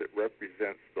thickness that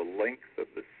represents the length of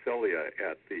the cilia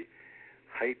at the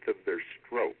height of their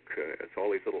stroke. As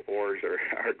all these little oars are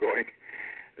going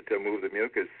to move the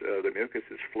mucus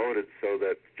is floated so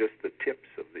that just the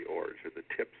tips of the oars or the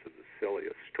tips of the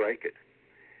cilia strike it.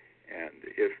 And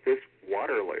if this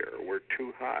water layer were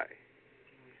too high,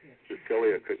 the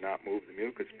cilia could not move the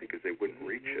mucus because they wouldn't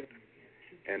reach it.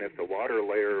 And if the water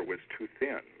layer was too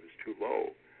thin, was too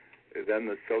low, then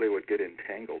the cilia would get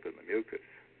entangled in the mucus.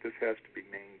 This has to be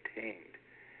maintained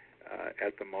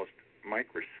at the most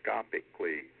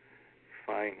microscopically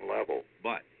fine level.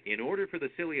 But in order for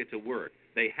the cilia to work,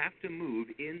 they have to move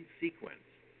in sequence.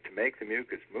 To make the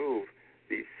mucus move,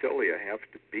 these cilia have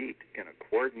to beat in a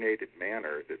coordinated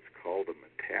manner that's called a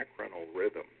metachronal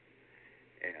rhythm.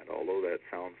 And although that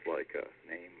sounds like a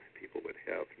name people would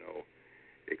have no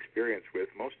experience with,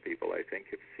 most people, I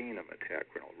think, have seen a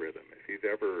metachronal rhythm. If you've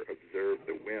ever observed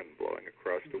the wind blowing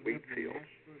across the wheat field,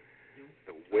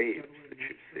 the waves that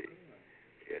you see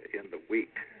in the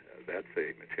wheat, that's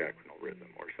a metachronal rhythm.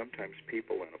 Or sometimes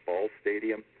people in a ball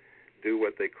stadium do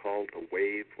what they called a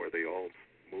wave, where they all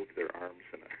moved their arms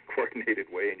in a coordinated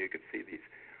way, and you could see these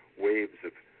waves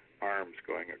of arms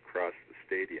going across the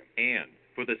stadium. And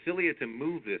for the cilia to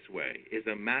move this way is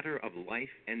a matter of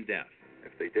life and death.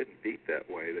 If they didn't beat that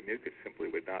way, the mucus simply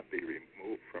would not be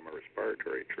removed from a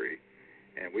respiratory tree,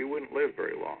 and we wouldn't live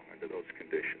very long under those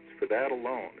conditions. For that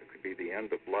alone, it could be the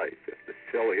end of life if the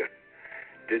cilia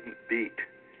didn't beat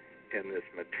in this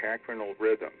metachronal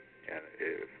rhythm. And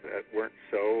if that weren't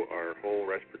so, our whole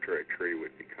respiratory tree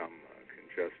would become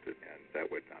congested, and that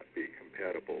would not be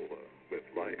compatible with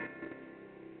life.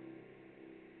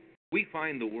 We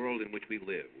find the world in which we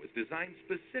live was designed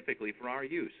specifically for our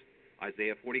use.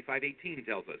 Isaiah 45:18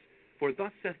 tells us, "For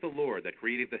thus saith the Lord that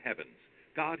created the heavens,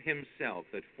 God himself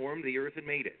that formed the earth and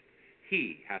made it.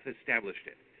 He hath established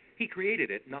it. He created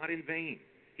it not in vain.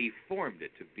 He formed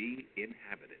it to be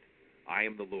inhabited. I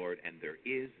am the Lord, and there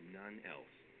is none else."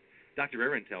 Dr.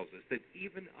 Aaron tells us that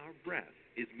even our breath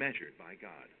is measured by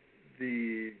God.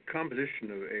 The composition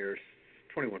of air,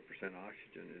 21%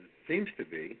 oxygen, seems to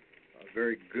be a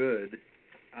very good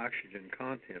oxygen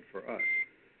content for us.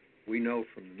 We know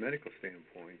from the medical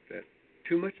standpoint that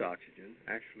too much oxygen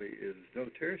actually is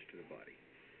deleterious to the body.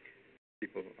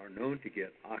 People are known to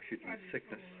get oxygen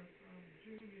sickness.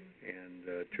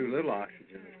 And too little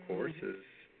oxygen, of course, is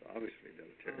obviously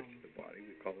deleterious to the body.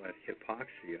 We call that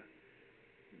hypoxia.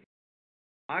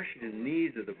 Oxygen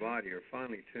needs of the body are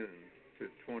finely tuned to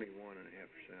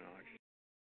 21.5% oxygen.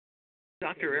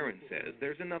 Dr. Aaron says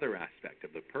there's another aspect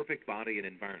of the perfect body and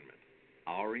environment,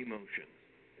 our emotions.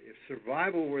 If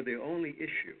survival were the only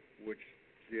issue, which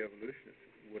the evolutionists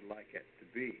would like it to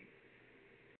be,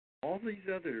 all these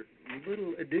other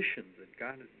little additions that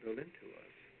God has built into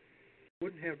us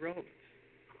wouldn't have relevance.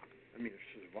 I mean, if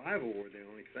survival were the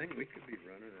only thing, we could be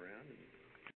running around and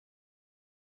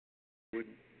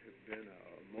wouldn't have been a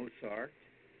Mozart,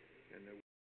 and there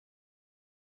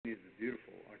these are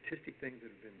beautiful artistic things that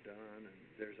have been done, and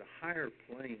there's a higher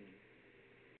plane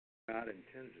God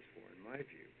intended us for, in my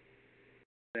view,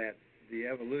 that the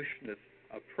evolutionist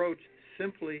approach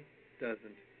simply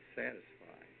doesn't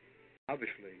satisfy.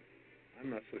 Obviously,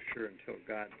 I'm not so sure until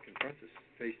God confronts us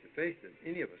face to face that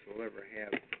any of us will ever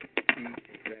have the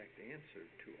exact answer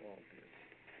to all this.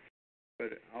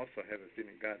 But I also have a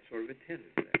feeling God sort of intended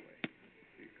it that way,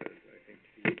 because I think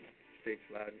He states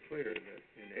loud and clear that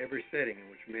in every setting in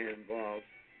which man involves,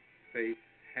 faith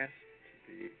has to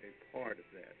be a part of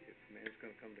that. If man's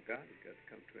going to come to God, he's got to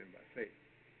come to Him by faith.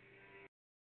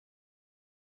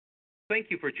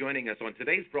 Thank you for joining us on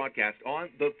today's broadcast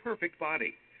on The Perfect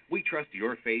Body. We trust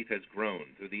your faith has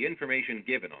grown through the information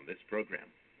given on this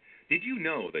program. Did you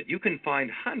know that you can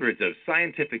find hundreds of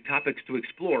scientific topics to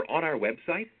explore on our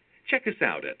website? Check us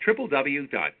out at www.icr.org.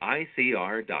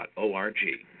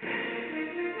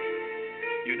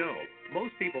 You know,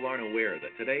 most people aren't aware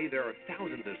that today there are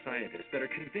thousands of scientists that are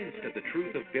convinced of the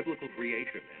truth of biblical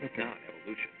creation and not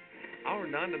evolution. Our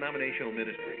non-denominational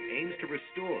ministry aims to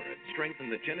restore and strengthen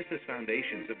the Genesis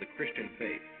foundations of the Christian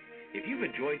faith. If you've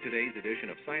enjoyed today's edition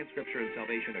of Science, Scripture, and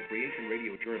Salvation, a Creation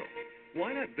Radio Journal,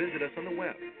 why not visit us on the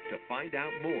web to find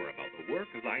out more about the work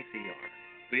of ICR?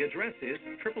 The address is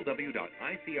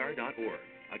www.icr.org.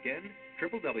 Again,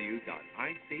 www.icr.org.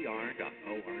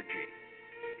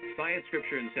 Science,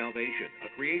 Scripture, and Salvation, a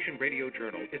Creation Radio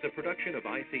Journal, is a production of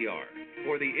ICR.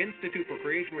 For the Institute for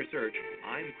Creation Research,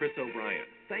 I'm Chris O'Brien.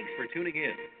 Thanks for tuning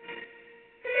in.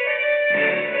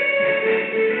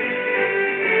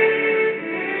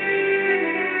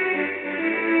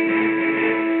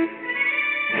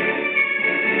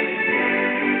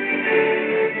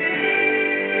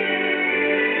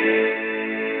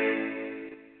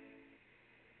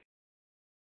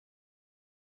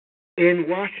 In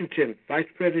Washington, Vice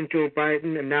President Joe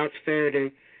Biden announced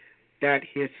Saturday that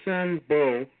his son,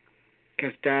 Beau,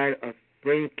 has died of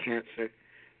brain cancer.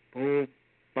 Beau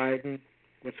Biden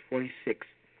was 46.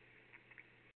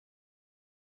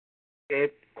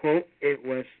 Quote, it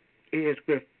is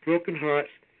with broken hearts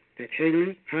that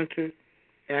Haley, Hunter,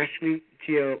 Ashley,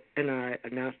 Jill, and I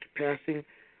announced the passing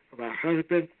of our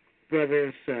husband, brother,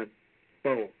 and son,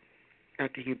 Beau,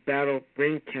 after he battled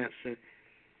brain cancer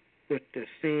with the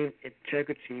same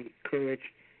integrity,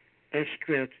 courage, and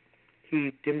strength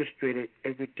he demonstrated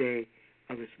every day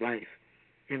of his life.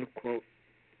 End quote.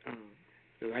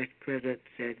 The Vice President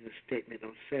said in a statement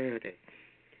on Saturday.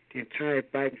 The entire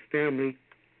Biden family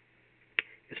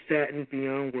is saddened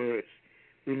beyond words.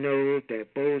 We know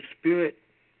that Beau's spirit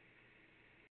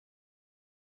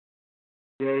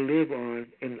will live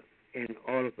on in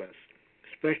all of us,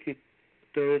 especially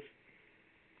through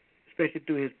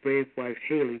his brave wife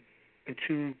Haley and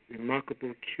two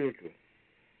remarkable children.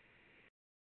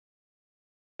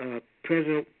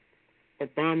 President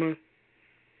Obama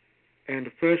and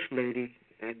the First Lady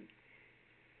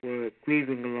were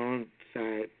grieving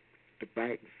alongside the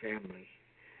Biden family.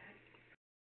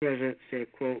 The President said,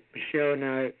 quote, Michelle and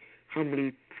I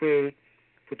humbly pray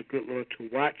for the good Lord to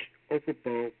watch over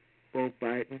Beau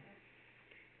Biden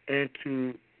and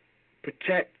to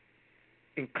protect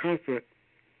and comfort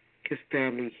his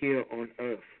family here on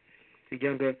earth. The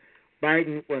younger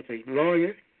Biden was a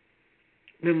lawyer,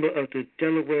 member of the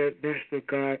Delaware National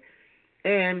Guard,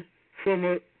 and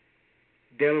former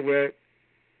Delaware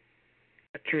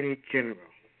Attorney General.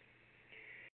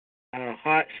 Our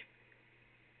hearts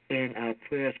and our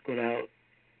prayers go out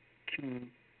to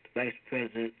the Vice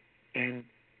President and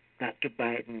Dr.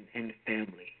 Biden and the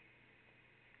family.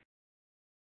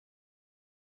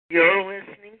 You're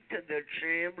listening to the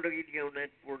Jam Radio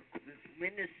Network with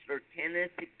Minister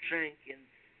Kenneth Jenkins.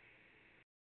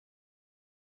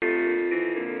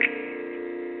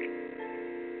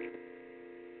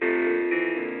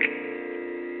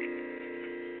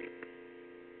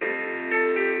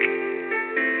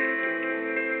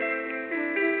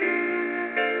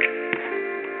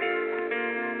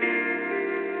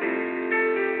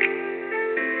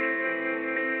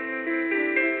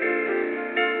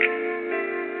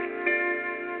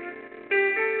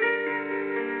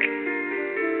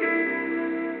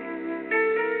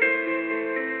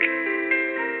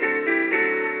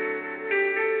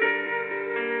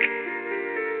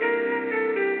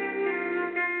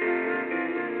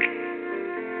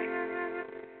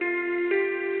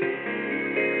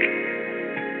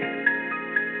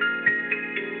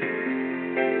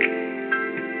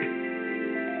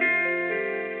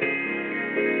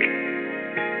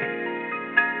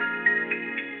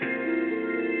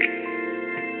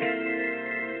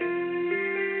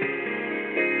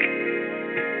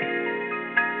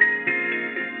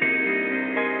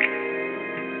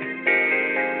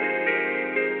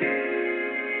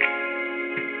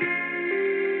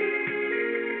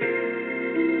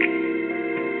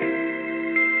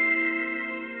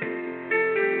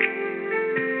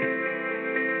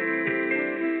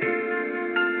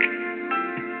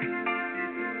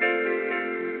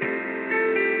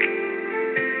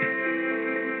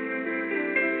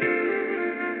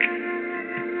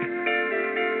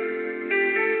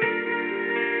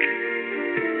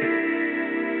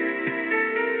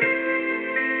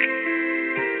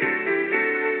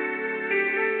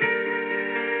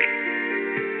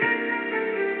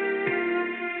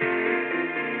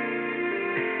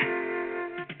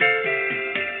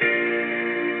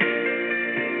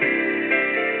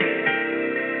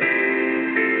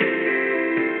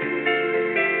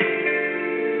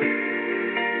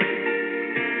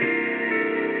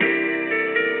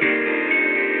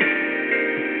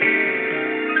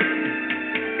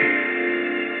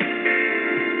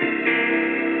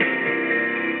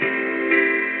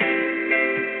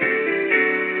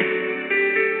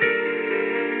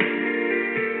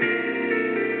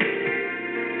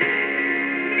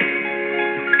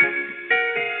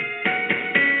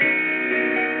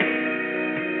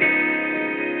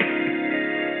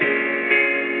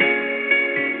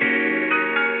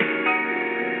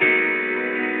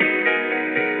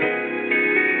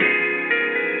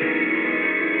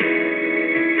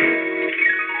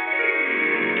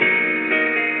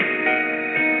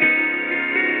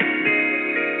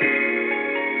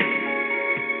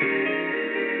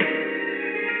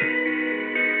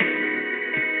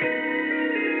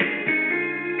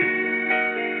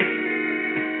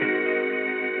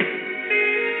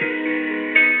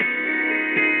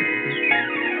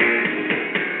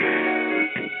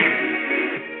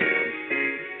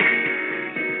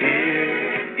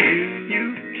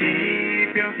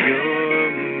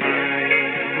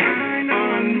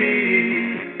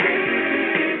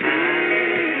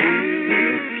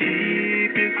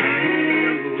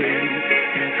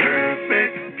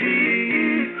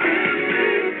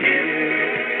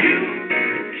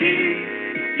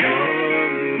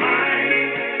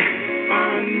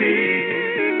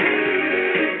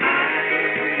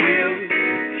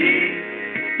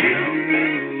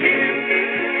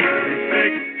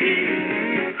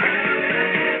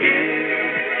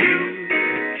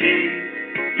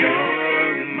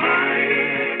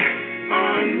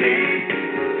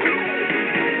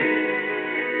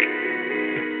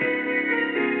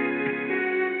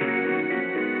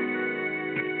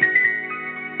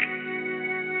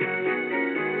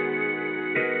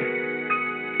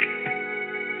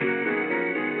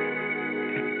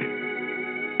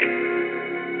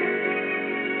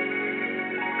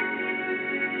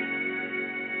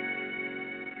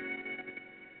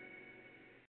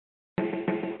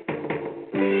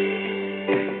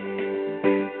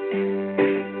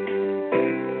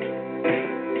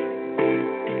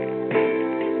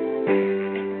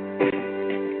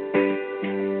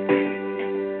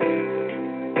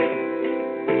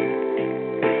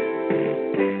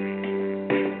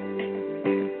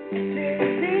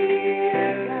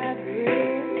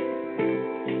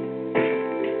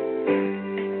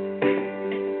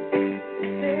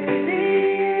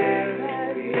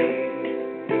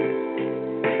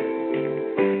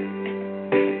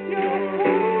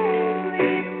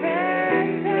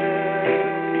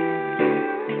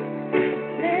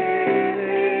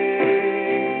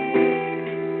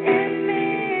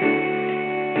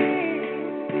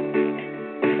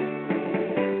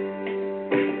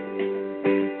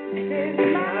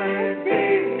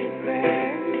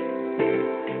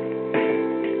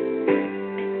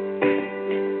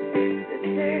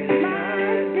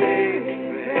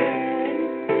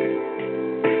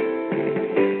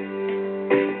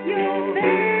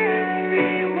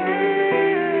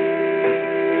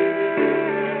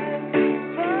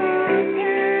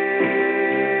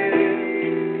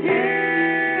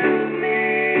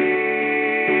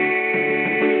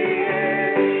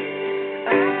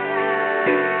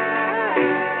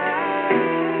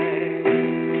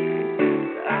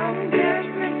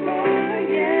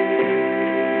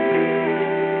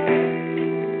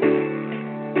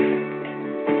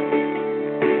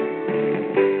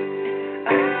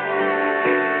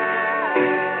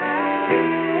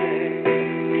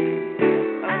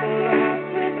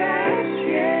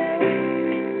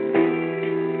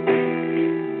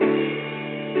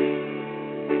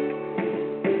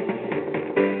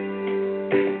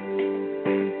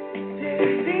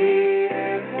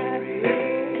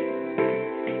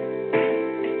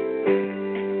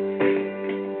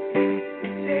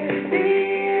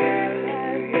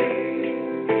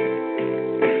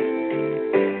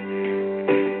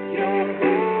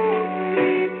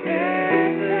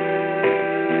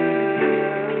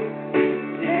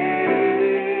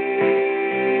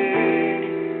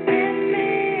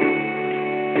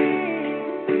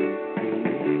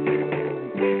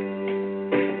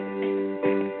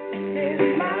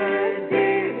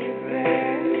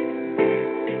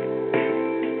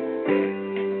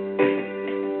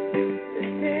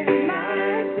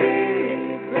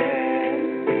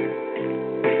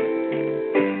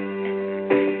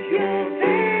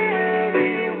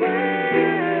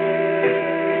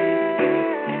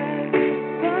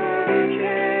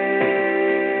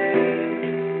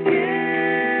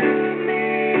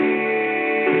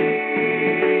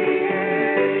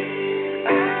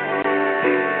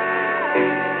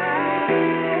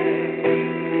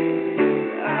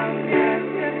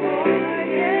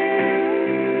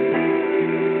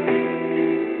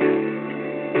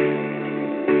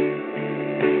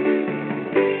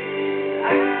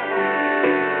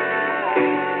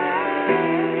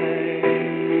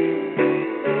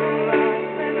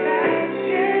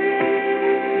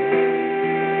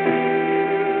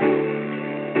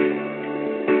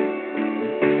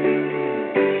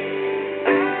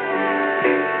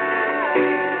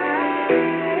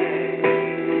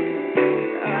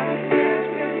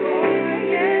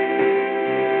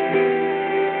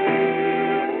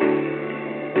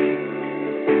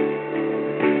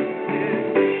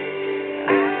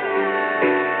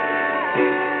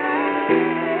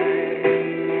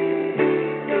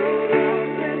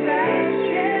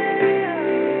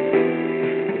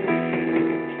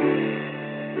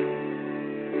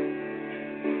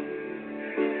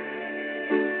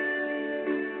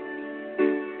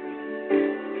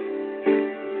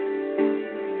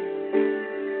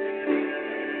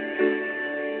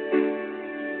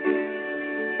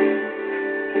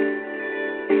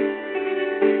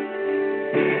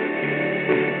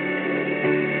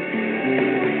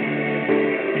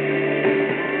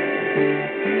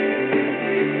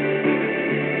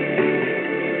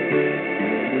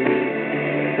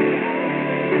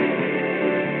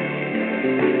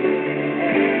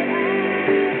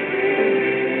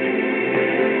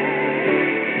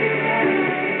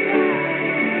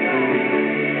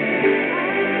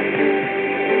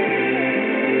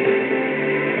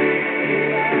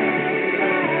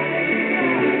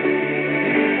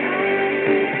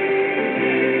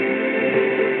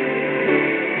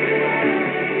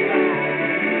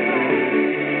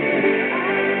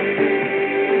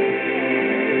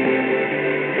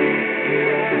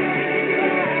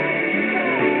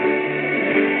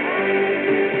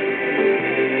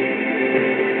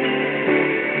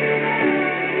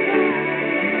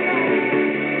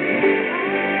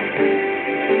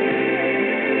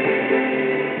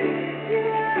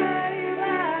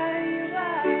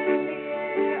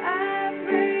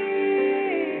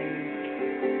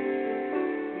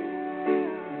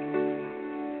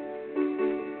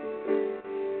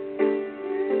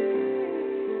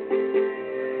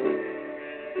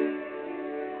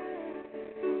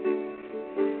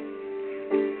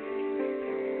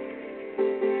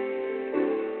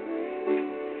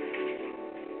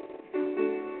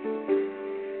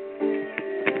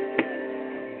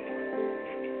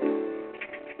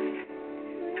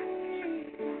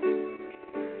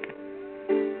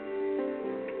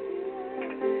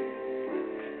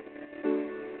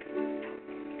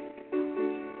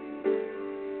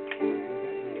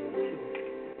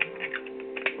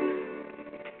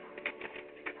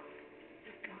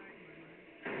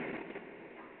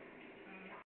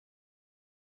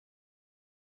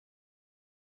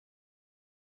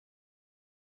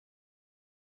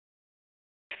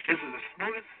 This is the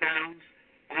smoothest sounds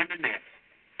on the net.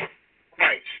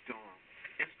 Quiet Storm.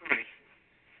 Inspiration.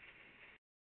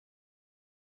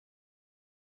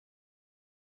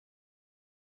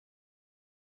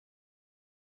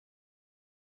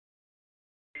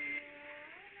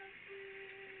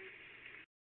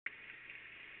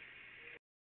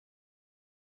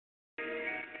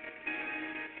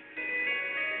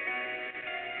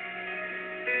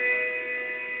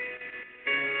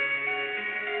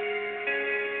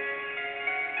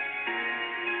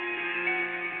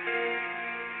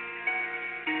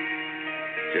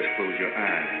 Just close your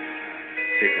eyes.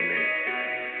 Take a minute.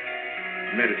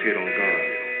 Meditate on God.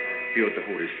 Feel the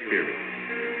Holy Spirit.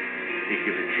 He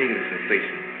gives a tingling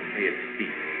sensation from head to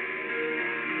feet.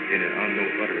 In an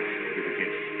unknown utterance, you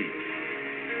begin to speak.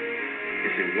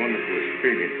 It's a wonderful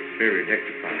experience, very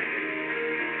electrifying.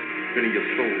 Filling your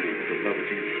soul with the love of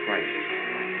Jesus Christ.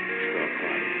 Start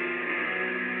crying.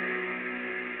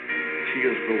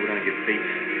 Tears roll down your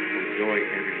face from joy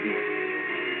and relief.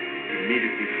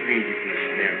 Immediately freeing you from the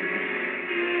snare of the beast.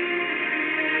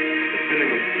 The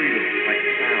feeling of freedom like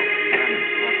cloud silence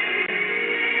across the sky.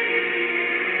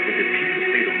 With a peaceful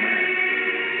state of mind,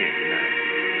 can't deny.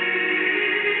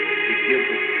 It gives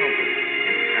us comfort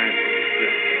in times of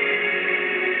distress.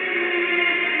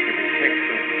 It protects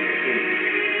us from the enemy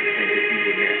and the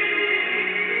evil nest.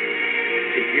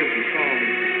 It gives the song a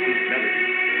sweet melody,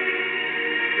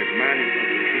 reminding us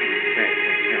of Jesus back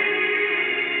from heaven.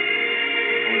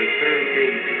 On the third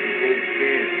day, he rose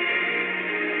again.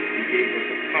 He gave us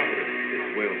a comforter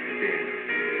as well as then.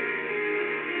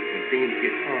 When things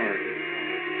get hard,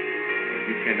 when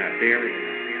you cannot bear it,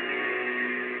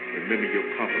 remember your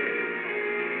comforter,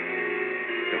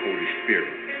 the Holy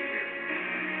Spirit.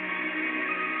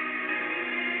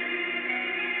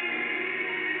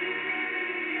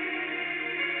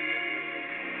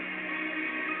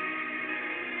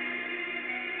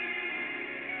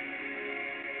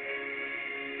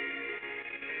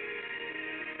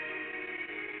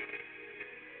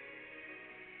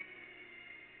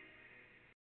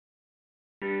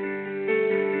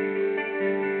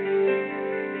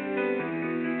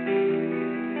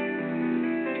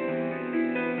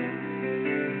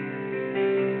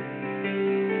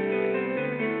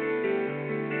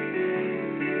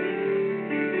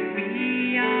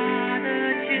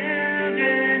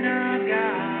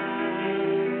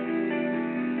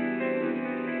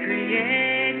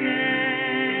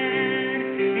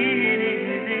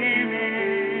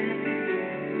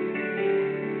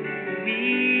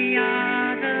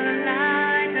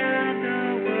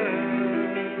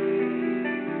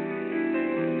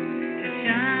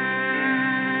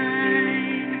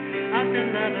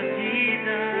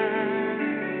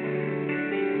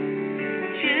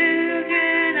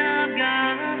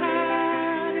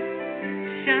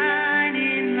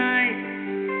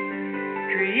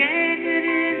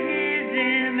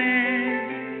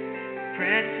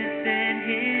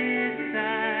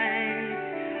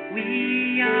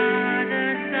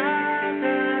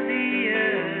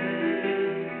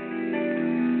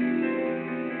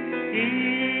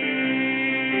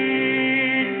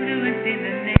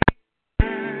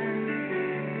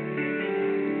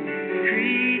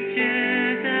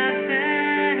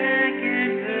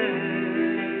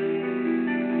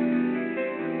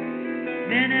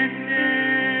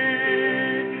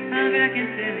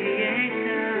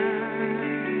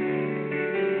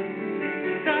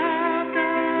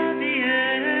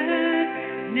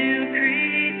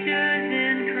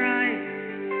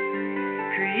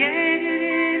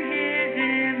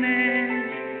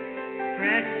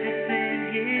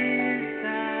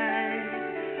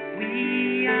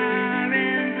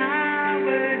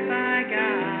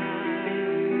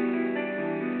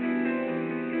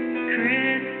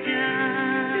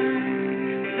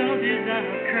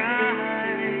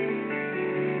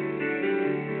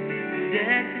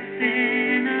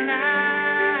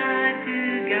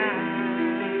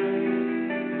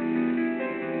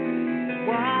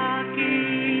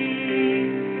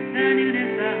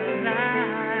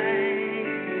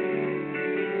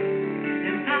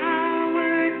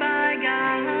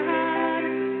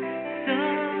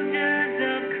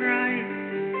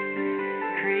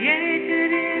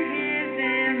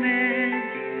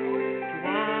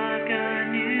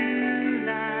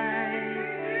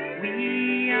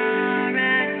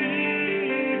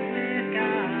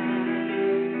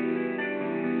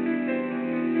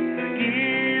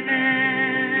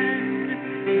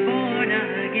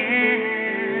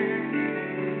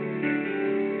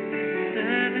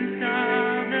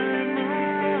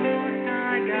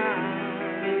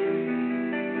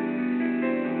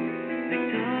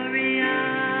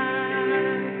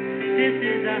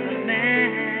 of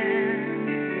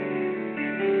man,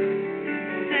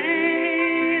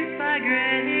 saved by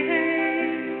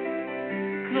grace,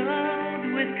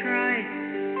 clothed with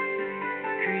Christ,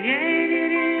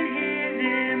 created in His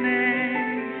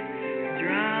image,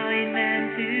 drawing men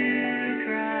to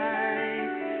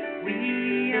Christ.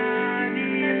 We are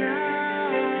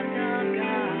beloved of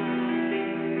God,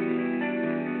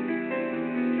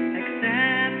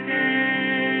 accepted,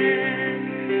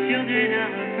 children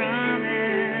of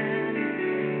promise,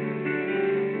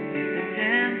 the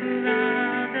temple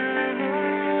of the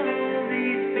Holy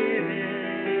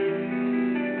Spirit,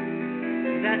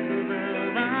 vessels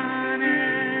of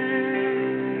honor,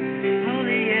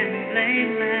 holy and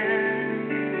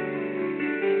blameless,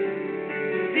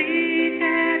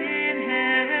 seated in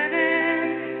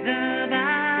heaven, the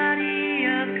body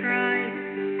of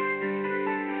Christ,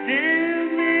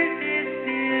 filled with His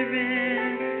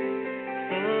Spirit,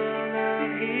 full of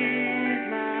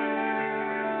His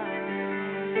light.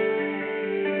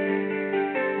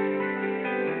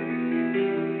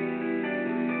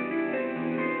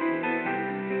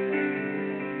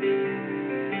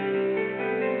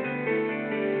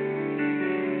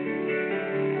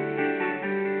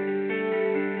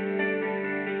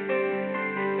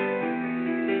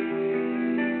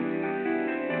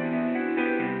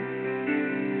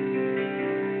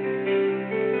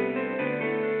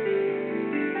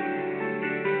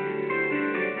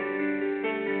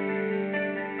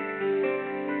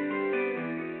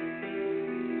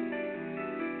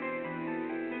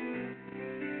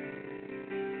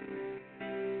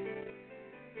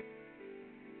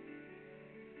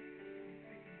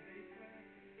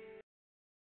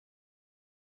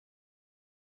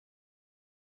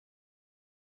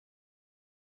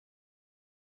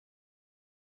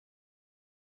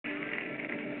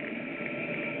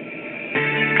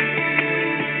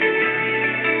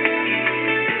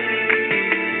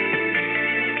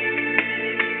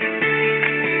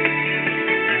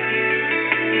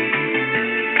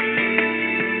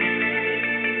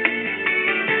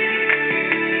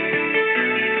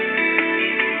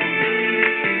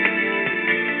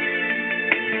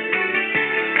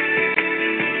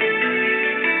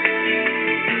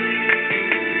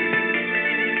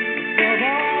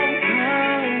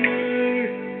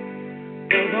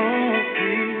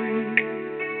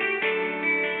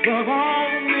 Of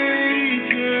all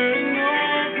nature and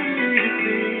all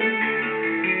creation,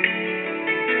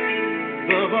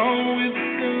 of all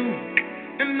wisdom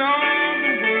and all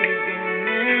the ways of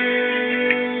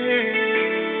man,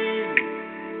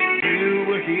 you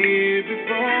were here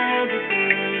before the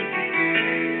earth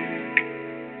began.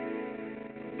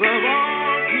 Above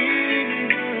all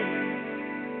kingdoms,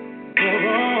 of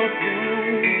all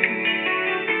thrones,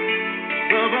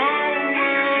 of all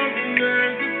worlds and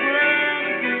earth.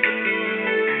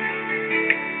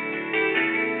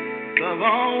 Of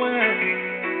all wealth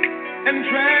and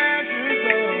treasures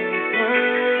of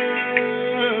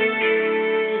earth,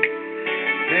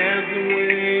 there's a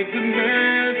way to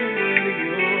measure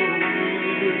your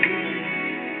worth.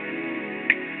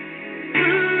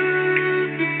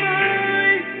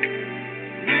 Crucified,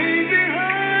 laid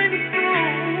behind the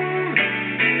throne,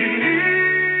 you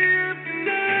live to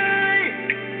die,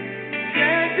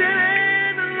 shattered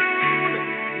and alone,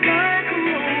 like a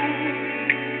rose,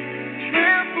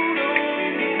 trampled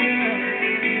on the ground.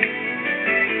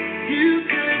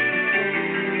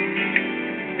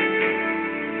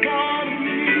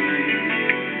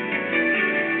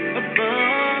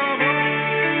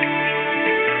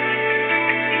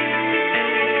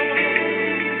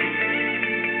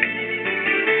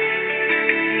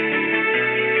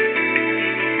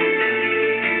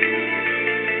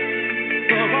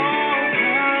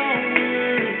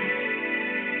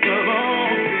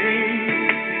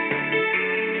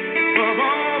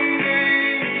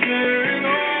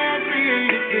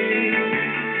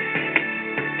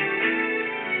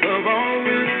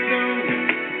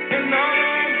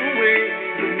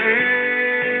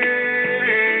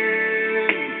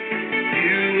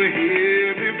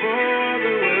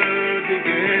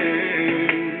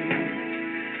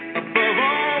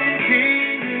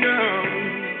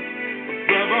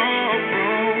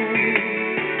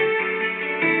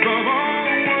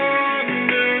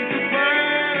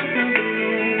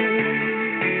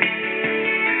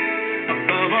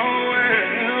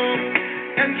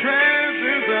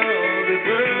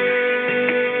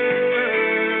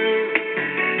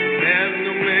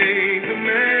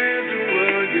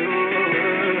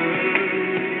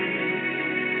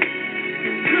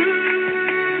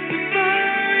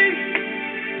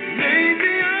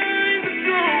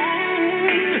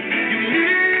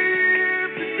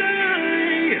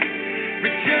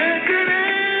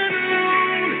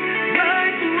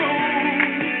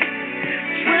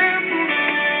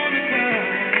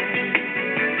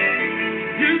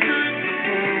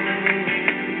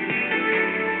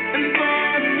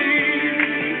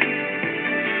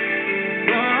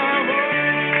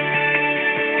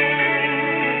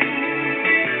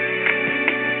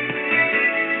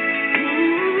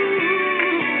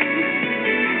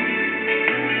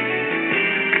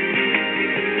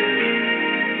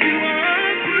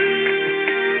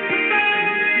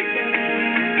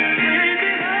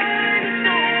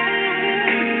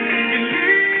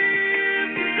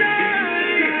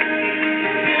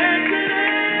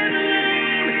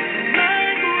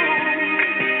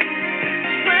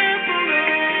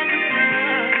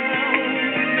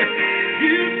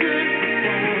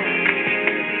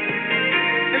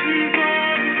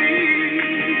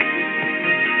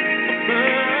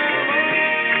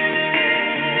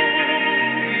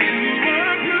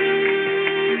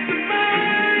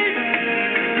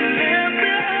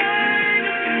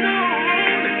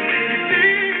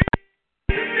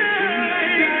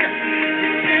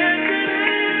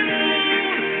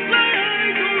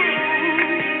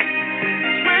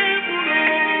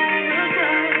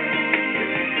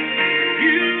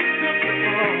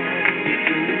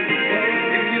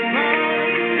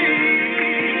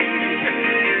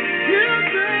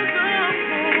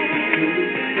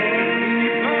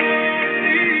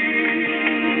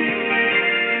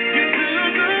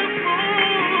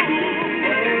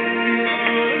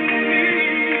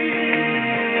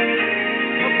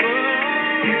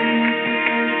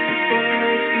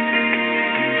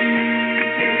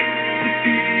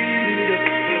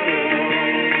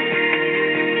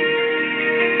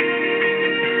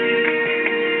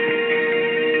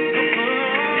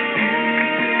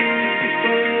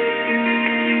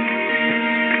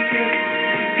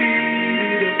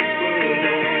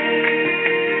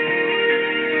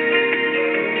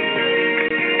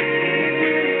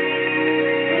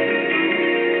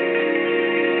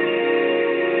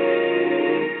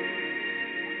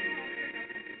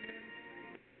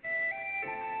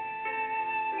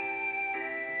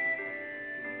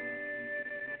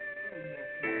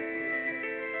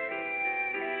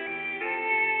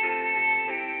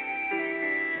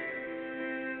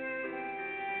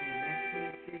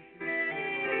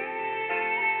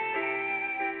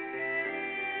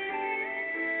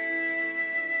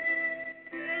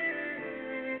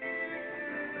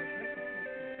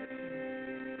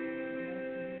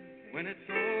 When it's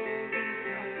all been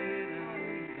said and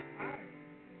done,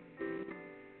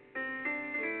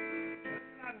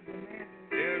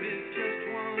 there is just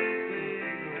one thing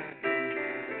left.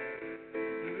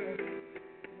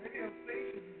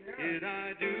 Did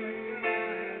I do my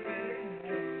best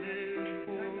to live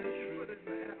for truth?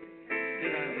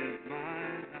 Did I live my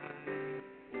life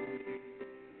for you?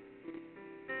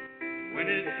 When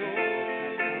it's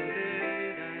all been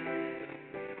said and done,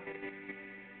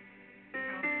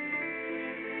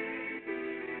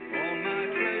 all my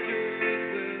treasures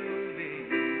will be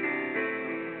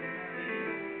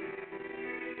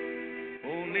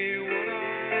only what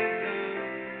I've done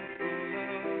for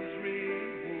love's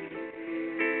reward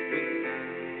will stand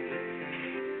the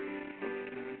test of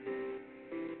time.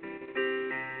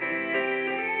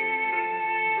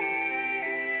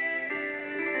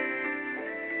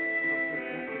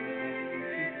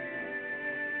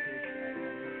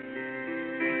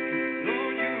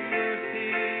 Lord, your mercy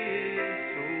is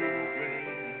so great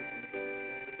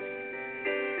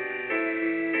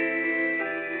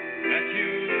that you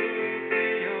look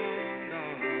beyond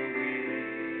our weakness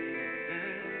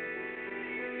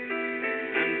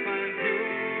and find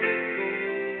pure as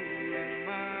gold in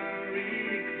miry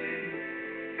clay,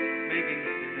 making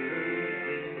sinners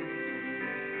into saints.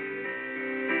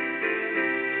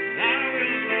 I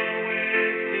will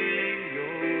always sing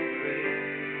your praise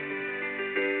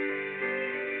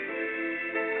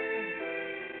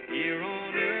here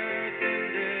on earth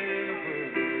and ever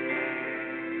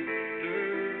after,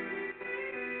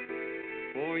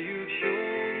 for you've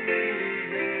shown me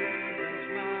heaven's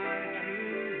my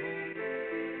true home.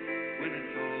 When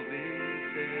it's all been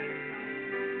said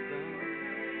and done,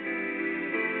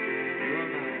 you're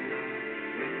my life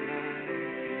when life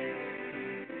is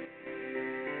done.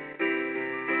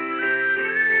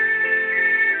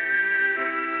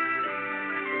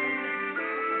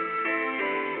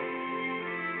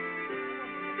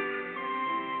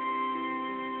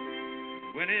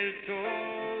 When it's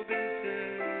all been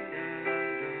said and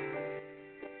done,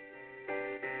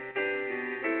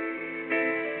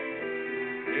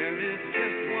 there is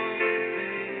just one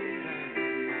thing that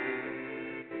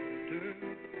matters.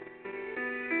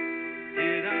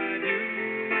 Did I do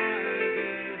my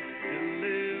best to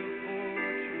live for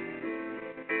truth?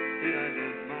 Did I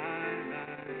live my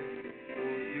life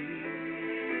for you?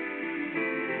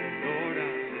 Lord, I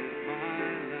live my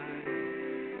life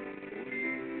for you.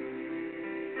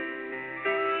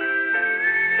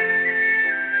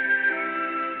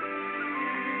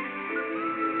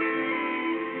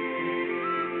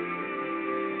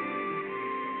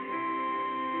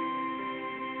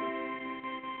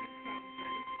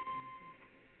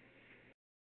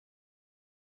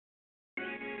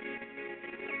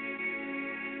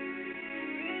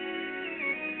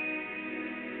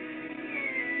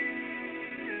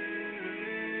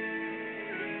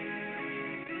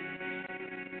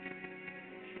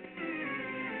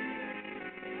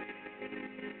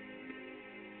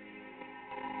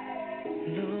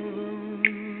 Lord,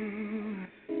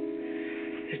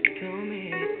 there's so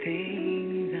many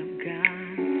things I've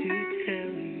got to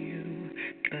tell you,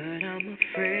 but I'm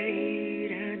afraid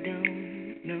I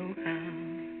don't know how.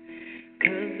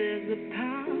 'Cause there's a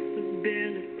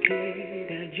possibility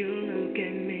that you'll look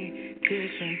at me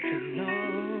differently,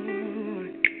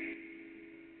 Lord.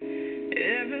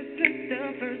 Ever since the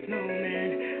first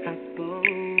moment I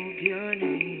spoke your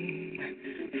name,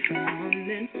 from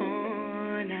then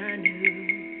on I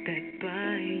knew that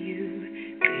by you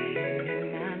being in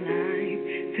my life,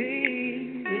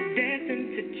 things were destined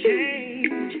to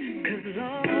change. 'Cause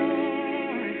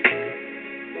Lord,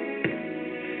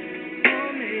 so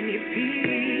many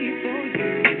people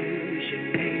use your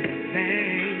name in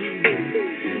vain.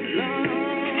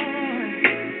 Lord,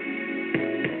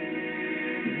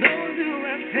 those who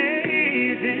have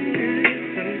faith in you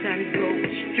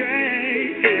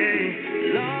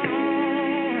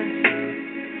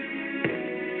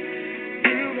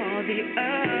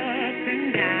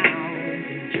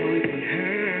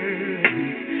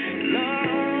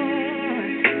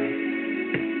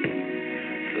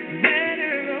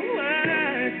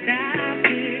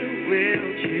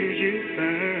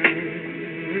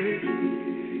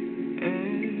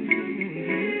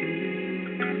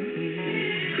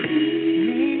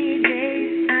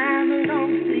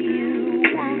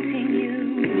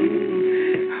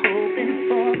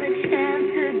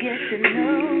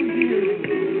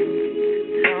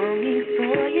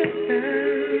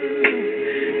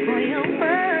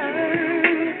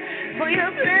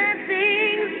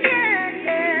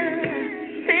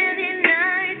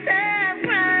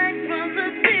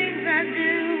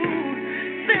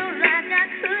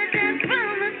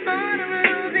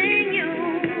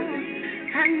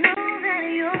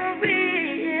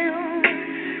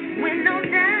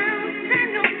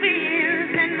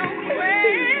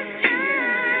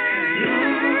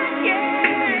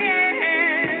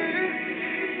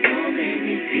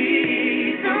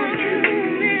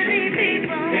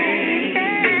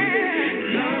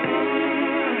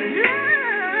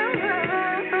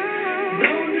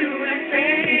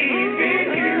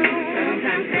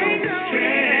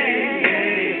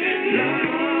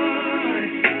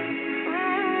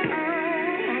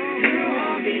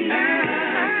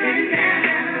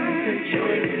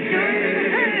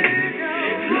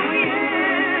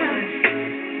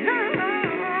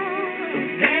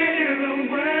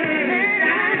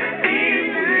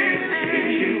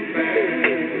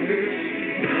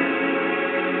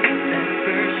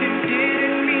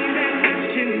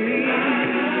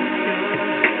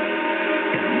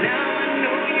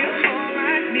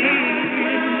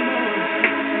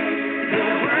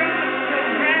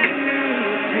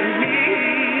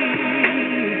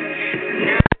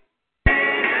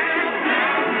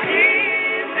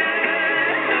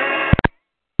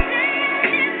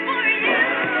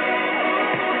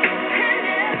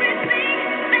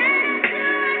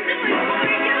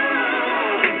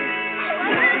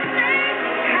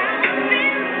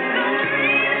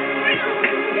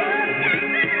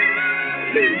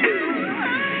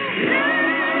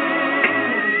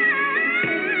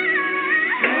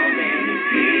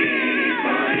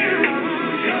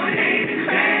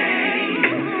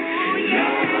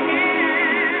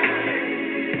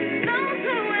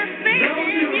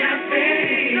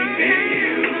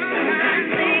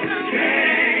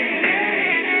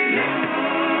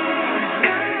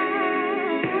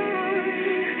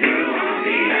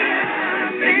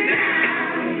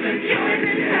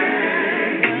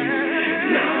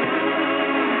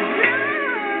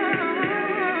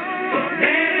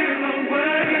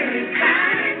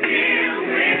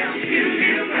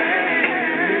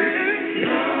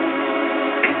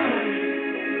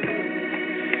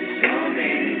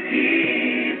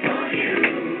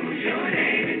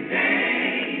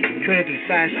Trinity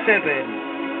size 7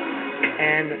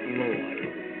 and Lord.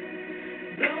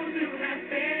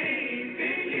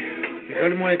 The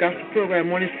early morning gospel program,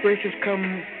 Morning Inspirations,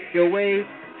 come your way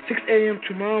 6 a.m.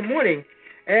 tomorrow morning,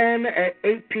 and at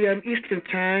 8 p.m. Eastern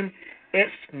Time,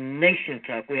 it's Nation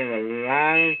Talk. We have a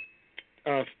lot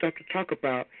of stuff to talk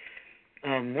about.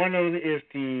 One of them is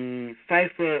the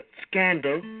FIFA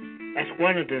scandal. That's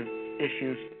one of the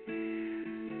issues,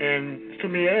 and so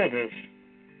many others.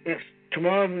 It's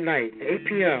tomorrow night, 8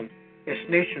 p.m., it's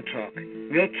Nation Talk.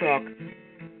 Real talk,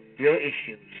 real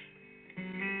issues.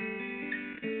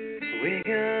 Wake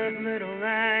up, little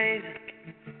Isaac,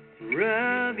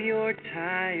 rub your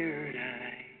tired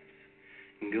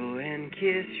eyes. Go and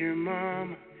kiss your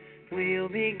mama, we'll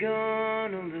be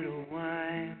gone a little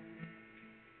while.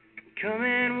 Come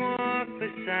and walk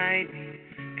beside me,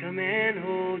 come and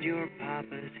hold your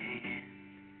papa's hand.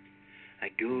 I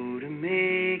go to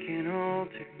make an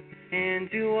altar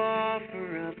and to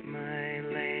offer up my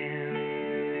lamb.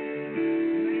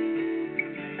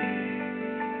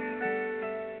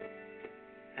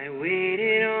 I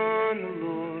waited on the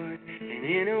Lord, and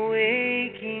in a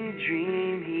waking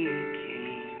dream he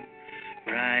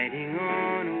came. Riding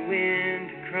on a wind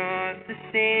across the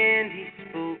sand, he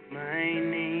spoke my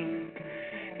name.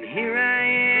 And here I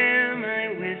am, I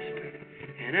whispered,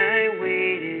 and I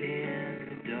waited in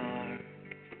the dark.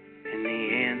 And the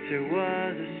answer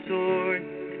was a sword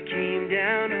that came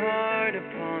down hard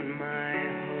upon my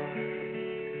heart.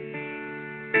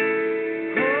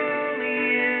 Holy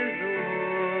is the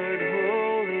Lord,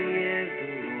 holy is the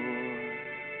Lord.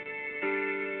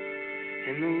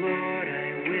 And the Lord I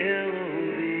will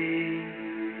obey.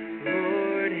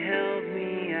 Lord, help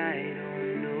me, I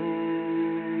don't know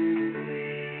the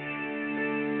way.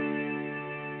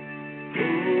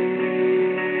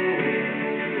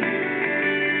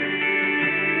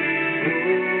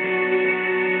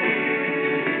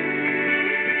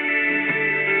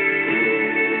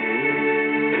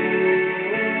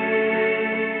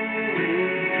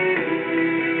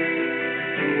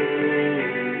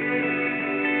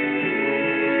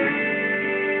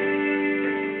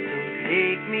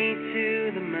 Take me to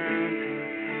the mountain,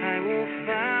 I will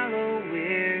follow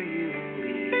where you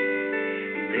lead.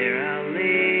 There I'll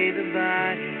lay the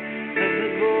body of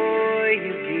the boy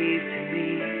you gave to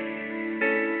me.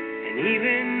 And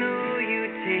even though you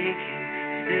take him,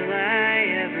 still I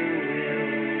ever will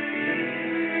be.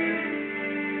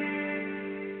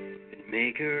 But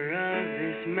maker of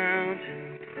this mountain,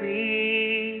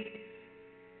 please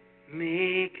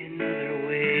make another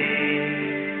way.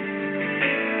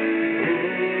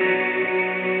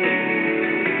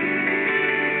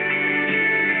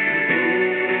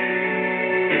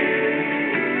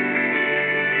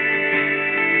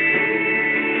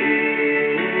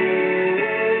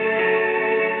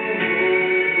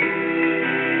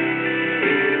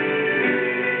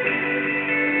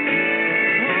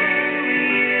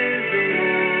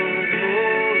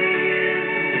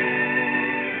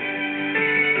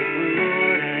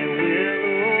 Lord, I will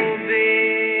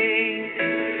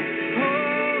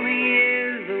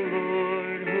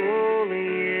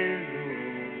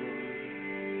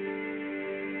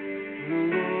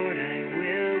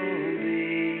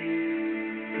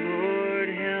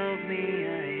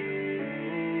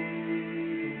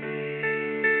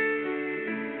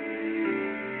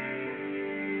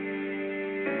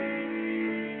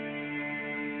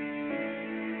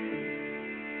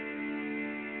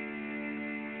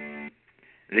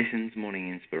Listen's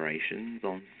Morning Inspirations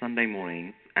on Sunday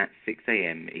mornings at 6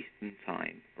 a.m. Eastern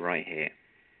Time, right here.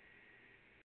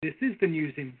 This is the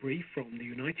news in brief from the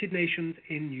United Nations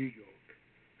in New York.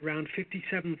 Around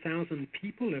 57,000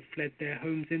 people have fled their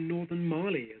homes in northern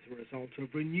Mali as a result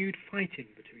of renewed fighting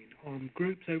between armed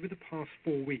groups over the past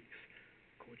 4 weeks,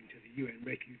 according to the UN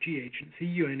Refugee Agency,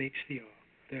 UNHCR.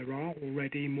 There are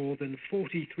already more than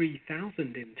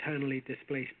 43,000 internally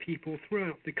displaced people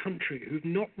throughout the country who've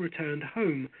not returned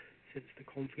home since the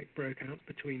conflict broke out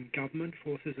between government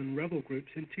forces and rebel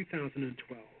groups in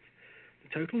 2012. The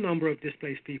total number of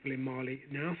displaced people in Mali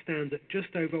now stands at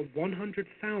just over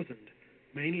 100,000,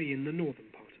 mainly in the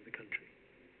northern part of the country.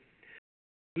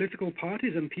 Political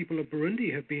parties and people of Burundi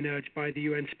have been urged by the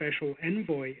UN Special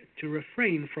Envoy to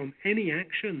refrain from any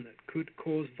action that could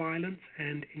cause violence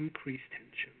and increase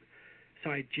tension.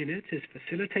 Said Djinnit is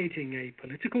facilitating a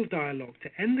political dialogue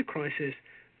to end the crisis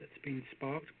that's been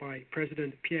sparked by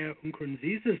President Pierre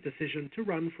Nkurunziza's decision to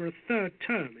run for a third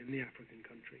term in the African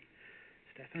country.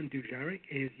 Stefan Dujarric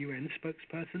is UN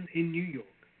spokesperson in New York.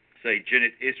 Said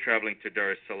Djinnit is traveling to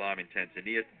Dar es Salaam in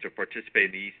Tanzania to participate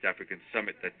in the East African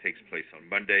Summit that takes place on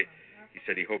Monday. He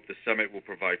said he hoped the summit will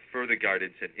provide further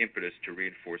guidance and impetus to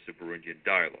reinforce the Burundian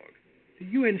dialogue. The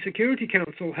UN Security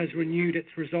Council has renewed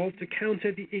its resolve to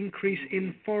counter the increase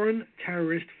in foreign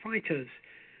terrorist fighters.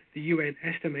 The UN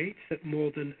estimates that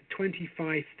more than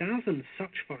 25,000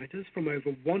 such fighters from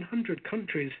over 100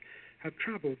 countries have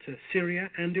traveled to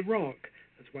Syria and Iraq,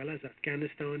 as well as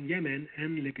Afghanistan, Yemen,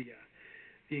 and Libya.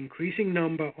 The increasing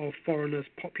number of foreigners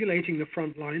populating the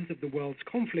front lines of the world's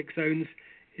conflict zones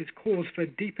is cause for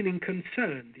deepening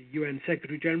concern, the UN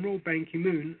Secretary-General Ban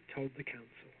Ki-moon told the Council.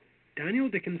 Daniel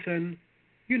Dickinson,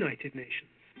 United Nations.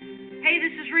 Hey,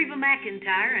 this is Reva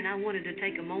McEntire, and I wanted to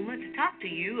take a moment to talk to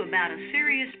you about a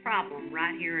serious problem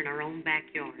right here in our own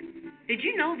backyard. Did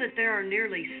you know that there are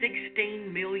nearly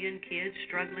 16 million kids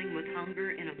struggling with hunger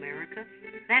in America?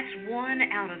 That's 1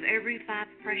 out of every 5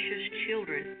 precious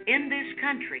children in this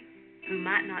country who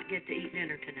might not get to eat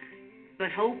dinner tonight.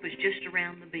 But hope is just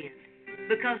around the bend,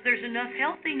 because there's enough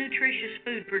healthy, nutritious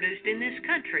food produced in this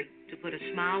country to put a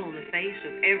smile on the face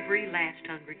of every last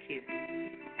hungry kid.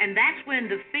 And that's when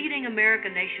the Feeding America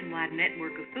nationwide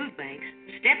network of food banks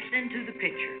steps into the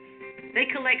picture. They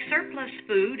collect surplus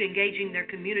food, engaging their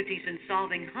communities in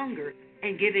solving hunger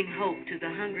and giving hope to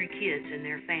the hungry kids and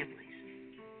their families.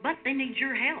 But they need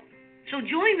your help. So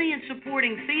join me in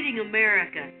supporting Feeding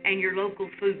America and your local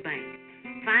food bank.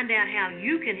 Find out how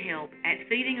you can help at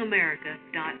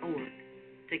feedingamerica.org.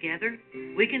 Together,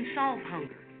 we can solve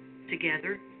hunger.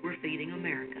 Together, we're Feeding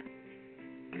America.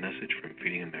 A message from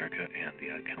Feeding America and the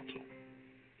Ad Council.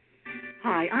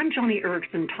 Hi, I'm Johnny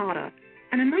Erickson Tata,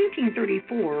 and in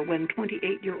 1934, when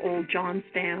 28-year-old John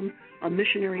Stam, a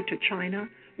missionary to China,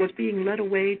 was being led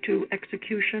away to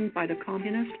execution by the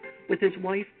communists with his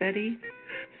wife Betty,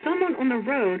 someone on the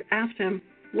road asked him,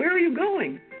 "Where are you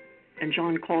going?" And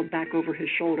John called back over his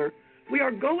shoulder, "We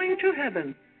are going to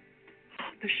heaven."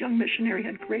 This young missionary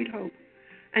had great hope,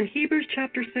 and Hebrews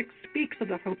chapter 6 speaks of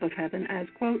the hope of heaven as,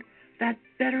 quote, that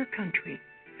better country.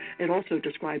 It also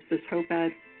describes this hope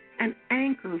as an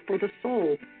anchor for the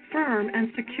soul, firm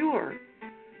and secure.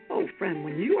 Oh, friend,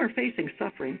 when you are facing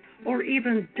suffering or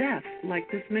even death like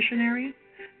this missionary,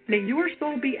 may your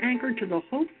soul be anchored to the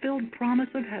hope-filled promise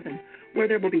of heaven, where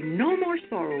there will be no more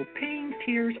sorrow, pain,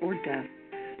 tears, or death.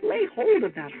 Lay hold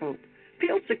of that hope.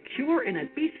 Feel secure in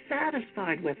it. Be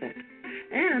satisfied with it.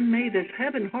 And may this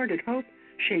heaven-hearted hope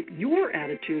shape your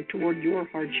attitude toward your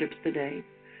hardships today.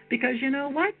 Because you know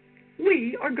what?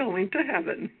 We are going to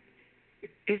heaven.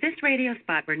 If this radio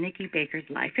spot were Nikki Baker's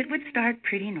life, it would start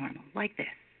pretty normal, like this.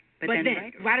 But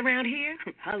then right around here,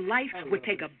 her life would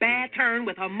take a bad turn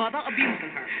with her mother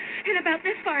abusing her. And about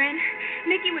this far in,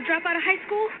 Nikki would drop out of high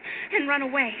school and run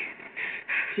away.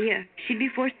 Here, she'd be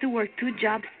forced to work 2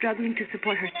 jobs, struggling to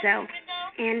support herself.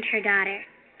 And her daughter.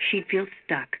 She'd feel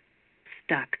stuck.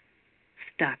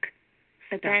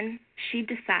 But then she'd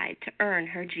decide to earn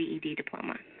her GED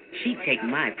diploma. She'd take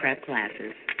my prep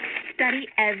classes. Study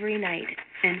every night.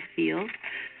 And feel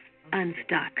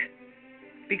unstuck.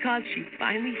 Because she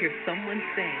finally hears someone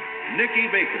say, Nikki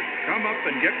Baker, come up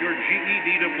and get your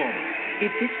GED diploma.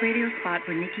 If this radio spot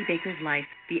were Nikki Baker's life,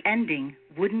 the ending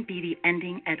wouldn't be the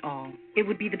ending at all. It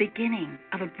would be the beginning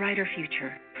of a brighter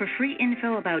future. For free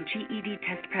info about GED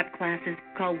test prep classes,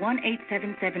 call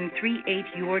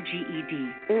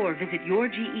 1-877-38-YOUR-GED or visit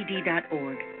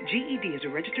yourged.org. GED is a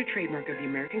registered trademark of the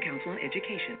American Council on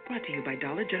Education, brought to you by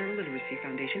Dollar General Literacy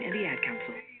Foundation and the Ad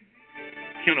Council.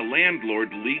 Can a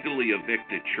landlord legally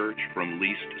evict a church from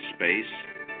leased space?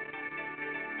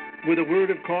 With a word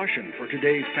of caution for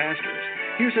today's pastors,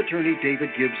 Here's attorney David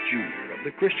Gibbs, Jr. of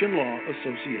the Christian Law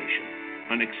Association.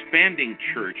 An expanding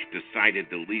church decided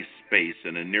to lease space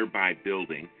in a nearby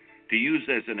building to use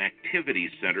as an activity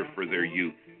center for their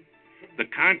youth. The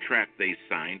contract they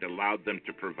signed allowed them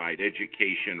to provide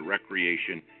education,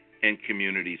 recreation, and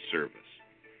community service.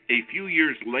 A few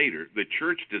years later, the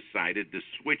church decided to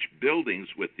switch buildings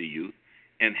with the youth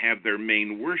and have their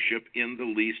main worship in the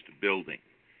leased building.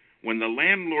 When the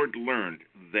landlord learned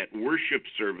that worship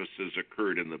services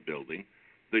occurred in the building,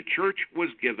 the church was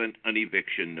given an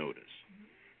eviction notice.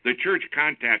 The church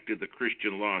contacted the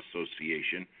Christian Law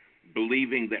Association,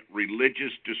 believing that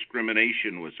religious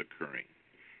discrimination was occurring.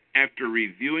 After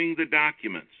reviewing the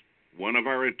documents, one of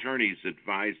our attorneys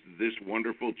advised this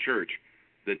wonderful church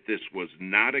that this was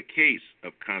not a case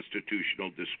of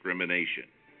constitutional discrimination.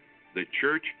 The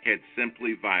church had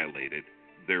simply violated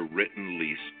their written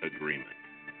lease agreement.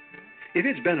 If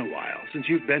it's been a while since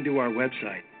you've been to our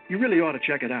website, you really ought to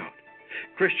check it out.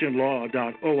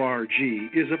 ChristianLaw.org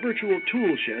is a virtual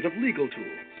tool shed of legal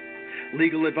tools,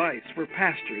 legal advice for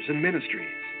pastors and ministries,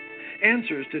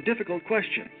 answers to difficult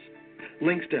questions,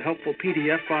 links to helpful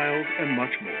PDF files, and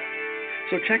much more.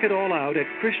 So check it all out at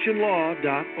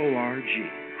ChristianLaw.org.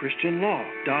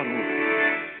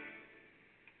 ChristianLaw.org.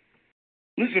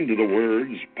 Listen to the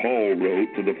words Paul wrote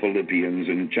to the Philippians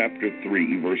in chapter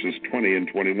 3, verses 20 and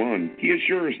 21. He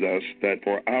assures us that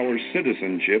for our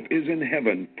citizenship is in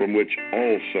heaven, from which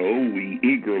also we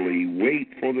eagerly wait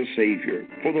for the Savior,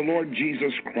 for the Lord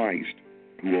Jesus Christ,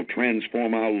 who will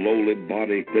transform our lowly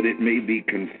body, that it may be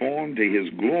conformed to his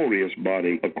glorious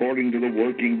body, according to the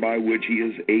working by which he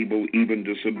is able even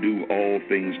to subdue all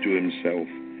things to himself.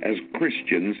 As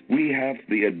Christians, we have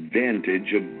the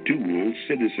advantage of dual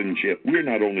citizenship. We're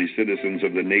not only citizens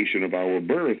of the nation of our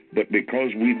birth, but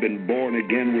because we've been born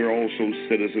again, we're also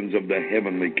citizens of the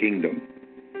heavenly kingdom.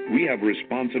 We have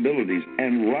responsibilities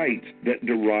and rights that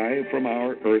derive from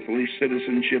our earthly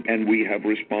citizenship, and we have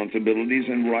responsibilities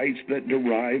and rights that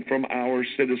derive from our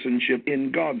citizenship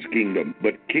in God's kingdom.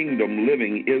 But kingdom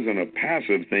living isn't a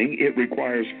passive thing. It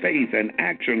requires faith and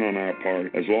action on our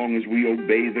part. As long as we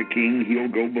obey the King, he'll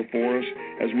go before us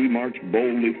as we march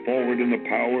boldly forward in the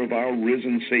power of our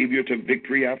risen Savior to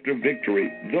victory after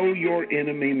victory. Though your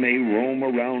enemy may roam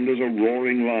around as a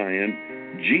roaring lion,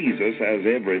 Jesus has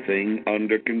everything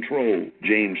under control.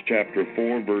 James chapter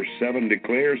 4, verse 7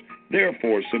 declares,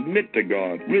 "Therefore submit to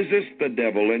God, resist the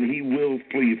devil, and he will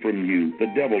flee from you."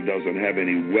 The devil doesn't have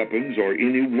any weapons or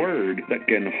any word that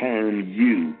can harm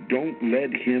you. Don't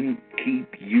let him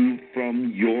keep you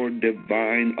from your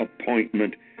divine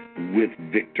appointment with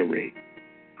victory.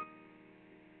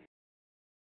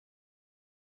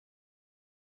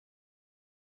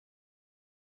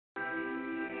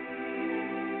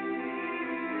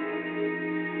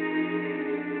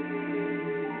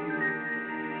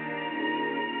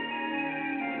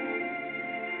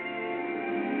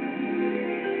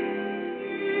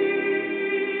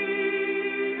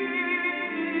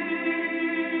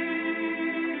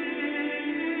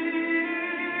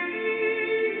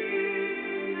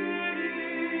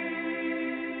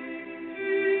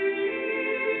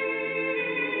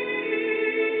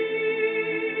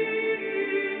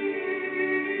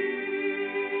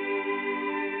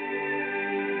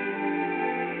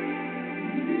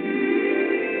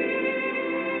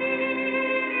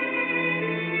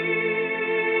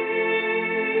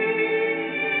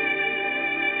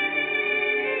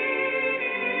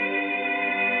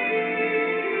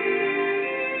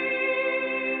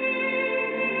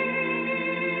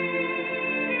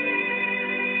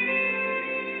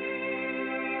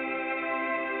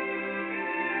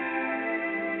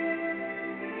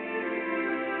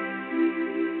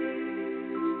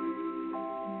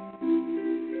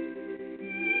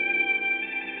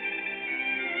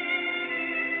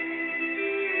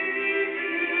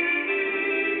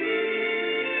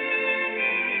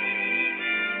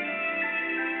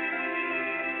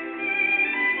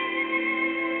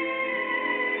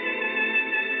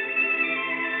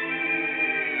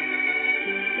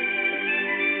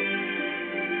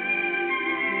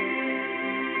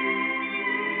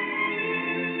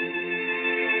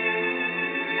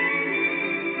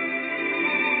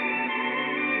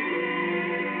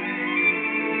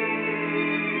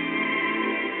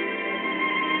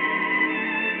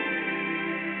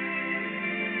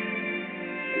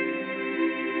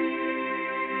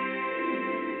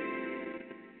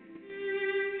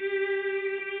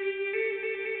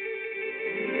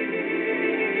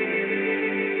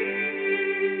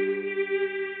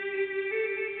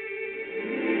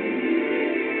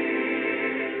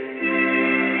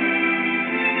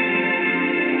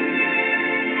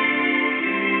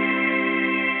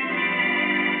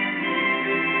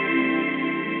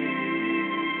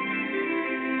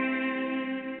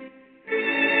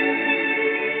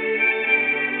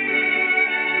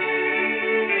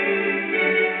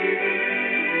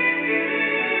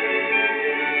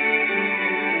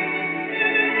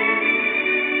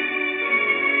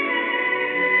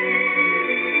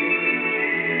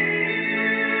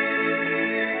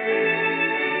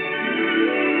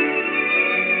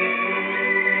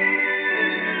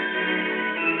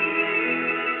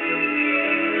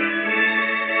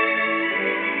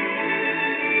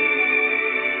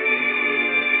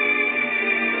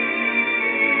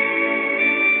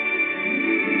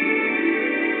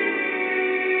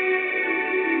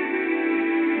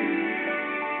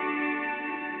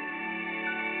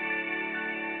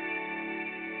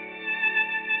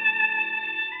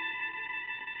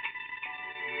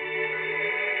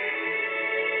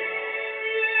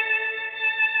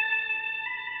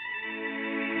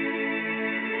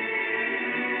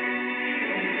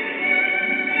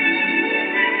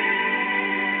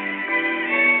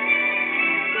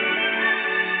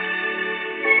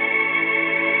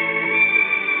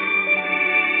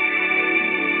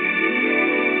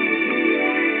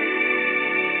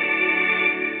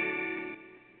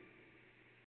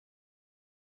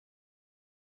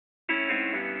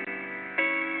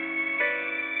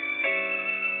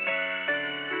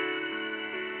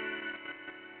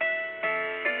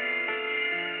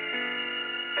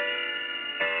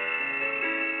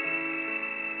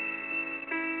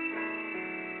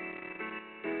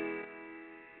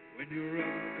 when you're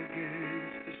up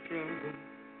against a struggle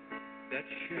that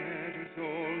shatters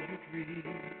all your dreams,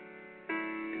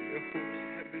 and your hopes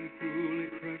have been cruelly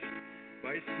crushed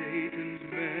by Satan's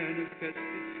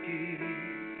manifested scheme,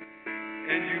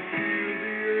 and you feel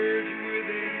the urge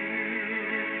within you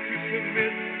to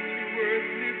submit to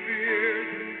earthly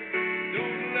fears.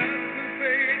 Don't let the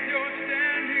faith you're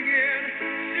standing in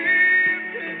seem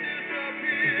to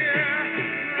disappear.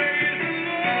 Praise the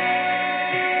Lord.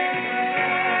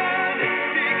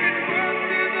 He can work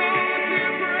to those who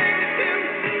praise Him.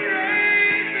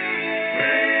 Praise the Lord.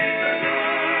 Praise the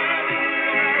Lord.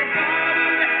 For our God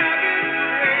in heaven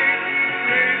reigns.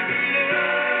 Praise the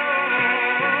Lord.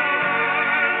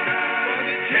 For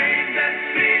the chains that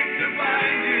seem to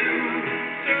bind you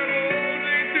serve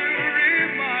only to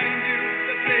remind you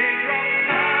that they drop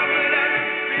powerless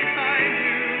behind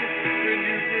you when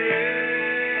you praise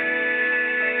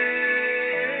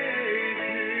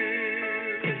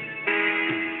Him.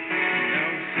 Now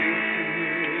Satan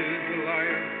is a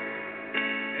liar,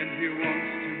 and he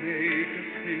wants to make us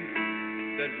think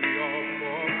that we are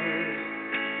paupers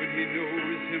when he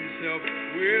knows himself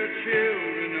we're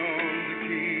children of the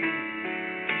King.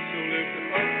 So lift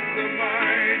up the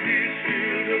mighty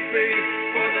shield of faith,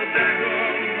 for the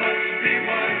battle must be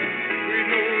won. We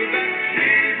know that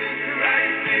Jesus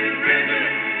Christ is risen,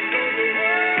 so the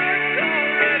work's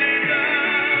already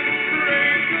done.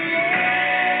 Praise the Lord.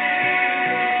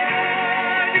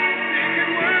 He can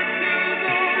work to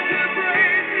those who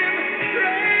praise Him.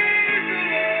 Praise the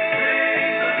Lord.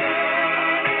 Praise the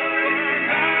Lord. For our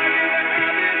God in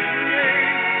heaven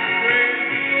reigns. Praise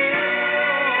the Lord.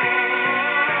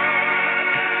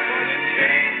 For the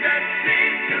chains that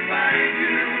seem to bind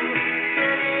you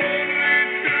serve only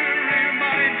to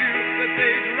remind you that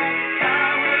they drop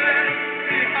powerless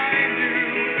behind you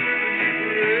when you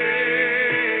praise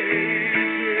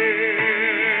Him.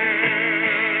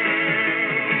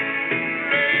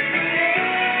 Praise the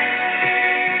Lord.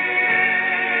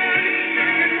 He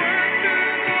can work to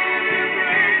those who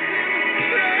praise Him.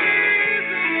 Praise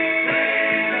the Lord.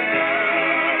 Praise the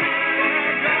Lord. For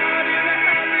our God in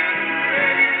heaven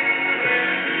reigns.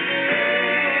 Praise the Lord.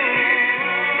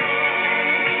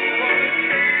 For the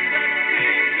chains that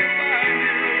seem to bind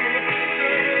you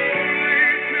serve only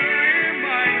to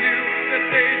remind you that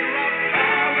they drop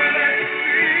powerless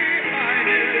behind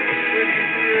you when you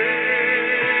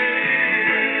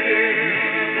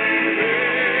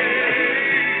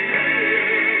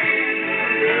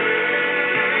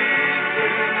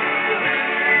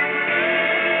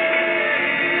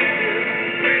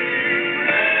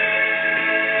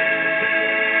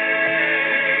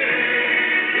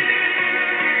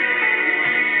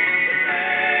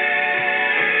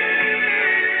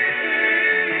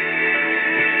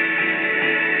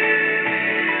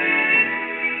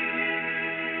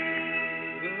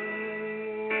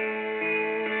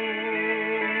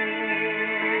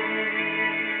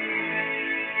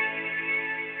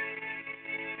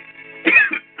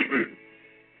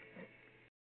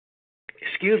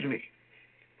Excuse me.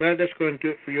 Well, that's going to do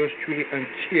it for yours truly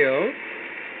until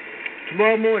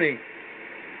tomorrow morning,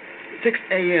 6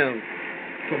 a.m.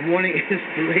 for morning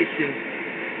inspiration,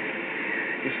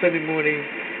 the Sunday morning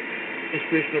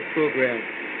inspirational program,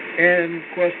 and of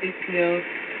course 8 p.m.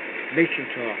 Nation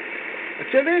Talk.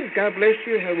 Until then, God bless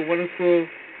you. Have a wonderful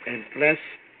and blessed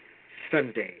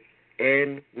Sunday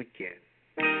and weekend.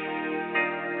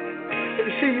 Good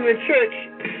to see you in church.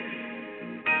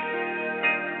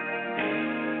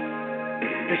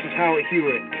 This is Howard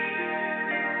Hewitt.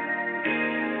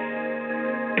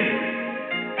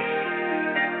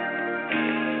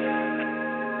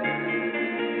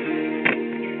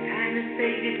 Time to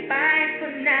say goodbye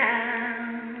for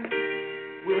now.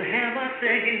 We'll have our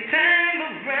second time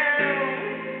around.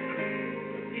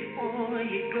 Before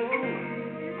you go,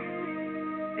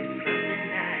 there's something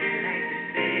I'd like to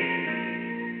say.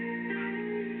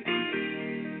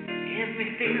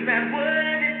 Everything's not what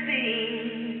it seems.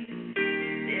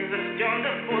 There's a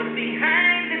stronger force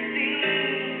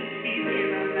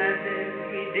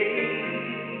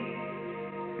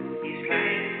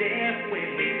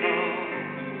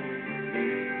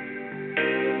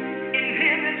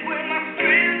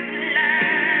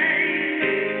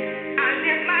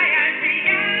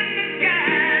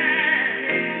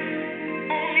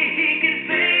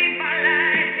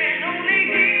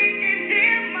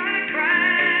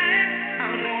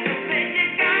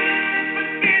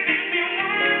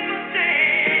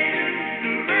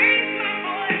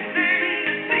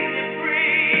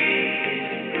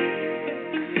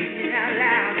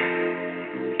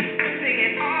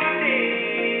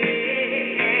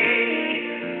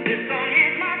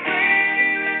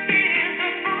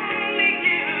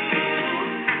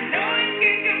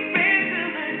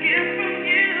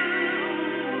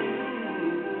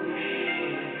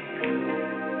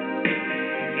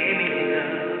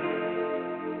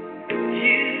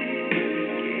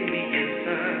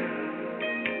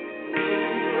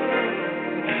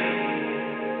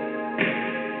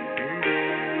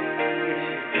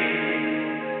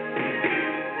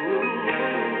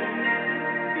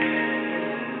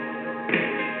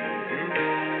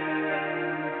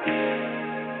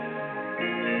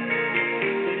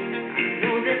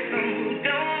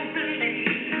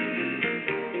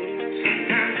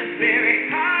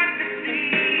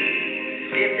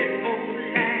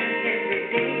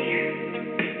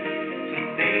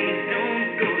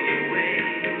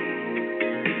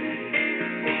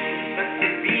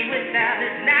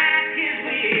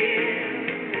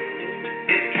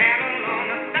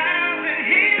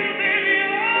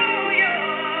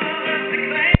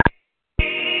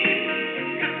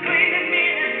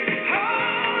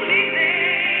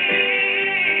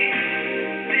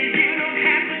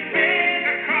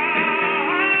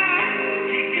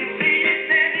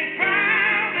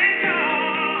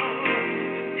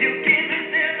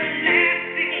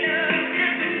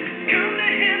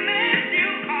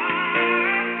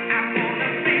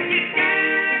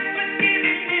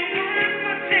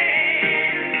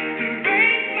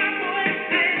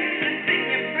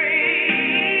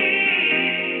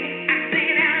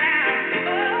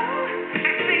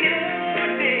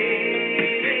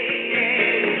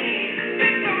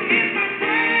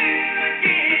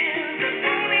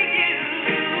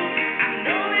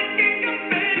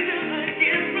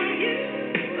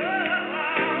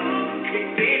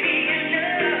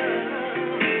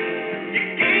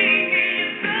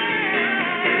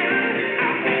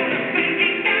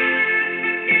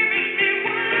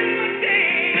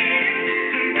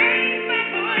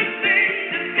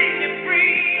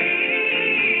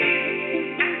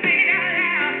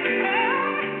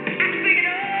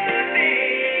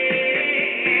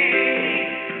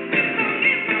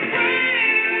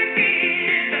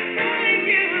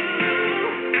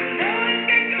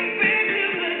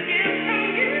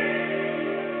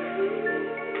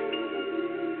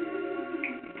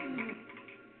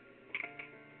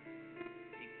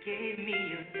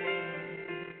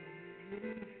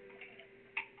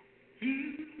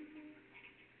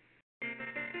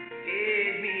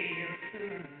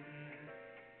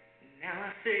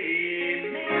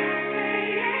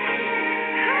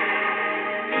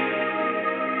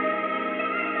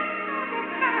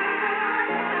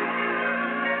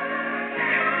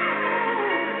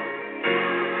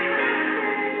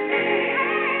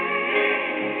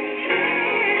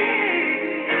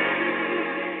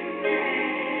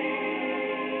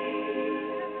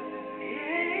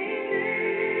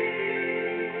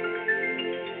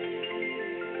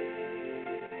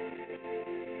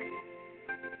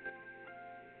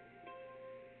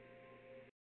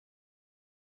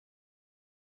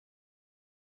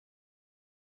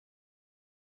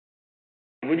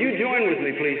with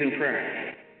me, please, in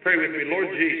prayer. Pray with me. Lord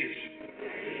Jesus,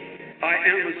 I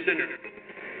am a sinner.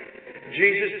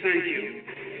 Jesus, thank you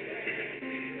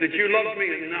that you loved me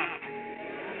enough,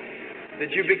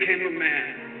 that you became a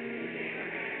man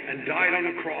and died on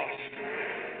a cross,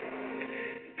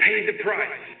 paid the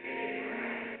price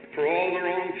for all the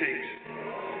wrong things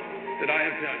that I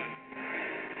have done.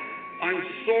 I'm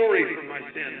sorry for my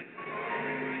sin.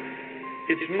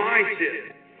 It's my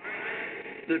sin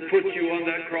that put you on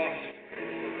that cross.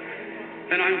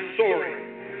 And I'm sorry.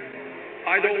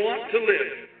 I don't want to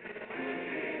live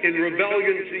in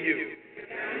rebellion to you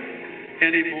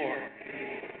anymore.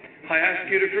 I ask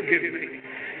you to forgive me.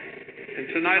 And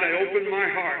tonight I open my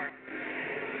heart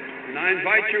and I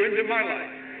invite you into my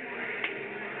life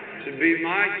to be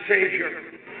my Savior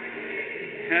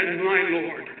and my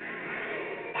Lord.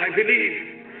 I believe,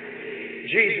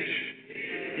 Jesus,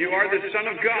 you are the Son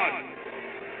of God.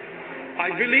 I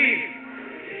believe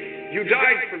you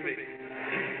died for me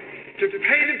to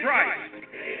pay the price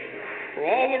for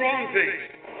all the wrong things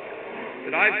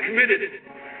that I've committed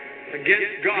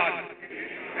against God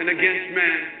and against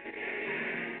man.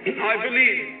 I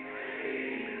believe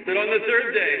that on the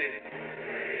third day,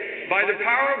 by the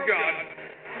power of God,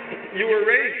 you were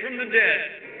raised from the dead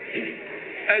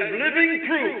as living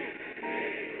proof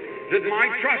that my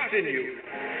trust in you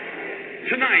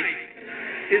tonight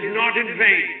is not in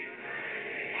vain.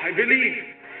 I believe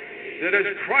that as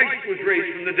Christ was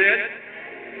raised from the dead,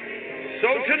 so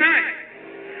tonight,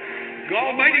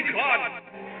 Almighty God,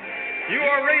 you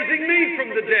are raising me from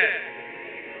the dead,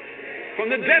 from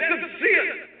the death of sin.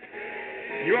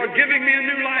 You are giving me a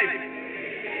new life,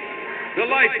 the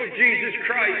life of Jesus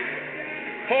Christ.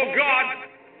 Oh God,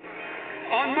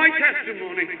 on my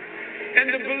testimony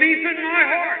and the belief in my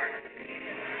heart,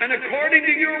 and according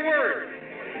to your word,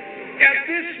 at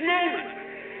this moment,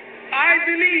 I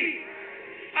believe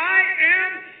I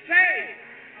am saved.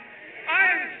 I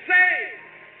am saved.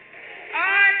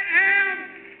 I am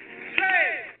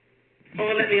saved.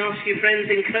 Oh, let me ask you,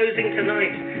 friends, in closing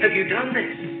tonight, have you done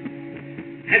this?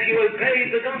 Have you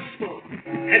obeyed the gospel?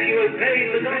 Have you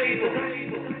obeyed the gospel?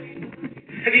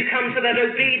 Have you come to that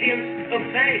obedience of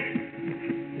faith?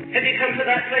 Have you come to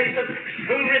that place of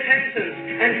true repentance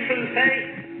and true faith?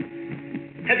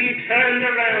 Have you turned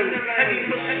around? Have you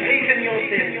forsaken your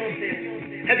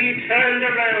sin? Have you turned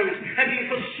around? Have you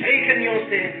forsaken your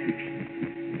sin?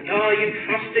 And are you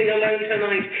trusting alone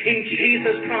tonight in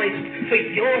Jesus Christ for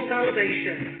your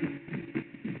salvation?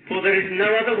 For there is no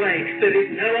other way, there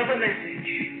is no other message.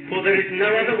 For there is no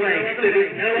other way, there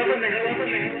is no other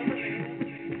message.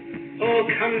 Oh,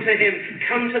 come to him.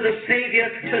 Come to the Savior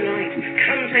tonight.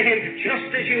 Come to him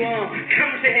just as you are.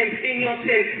 Come to him in your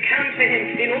sin. Come to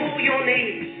him in all your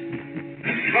needs.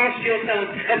 Cast yourself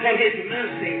upon his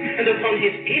mercy and upon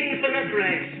his infinite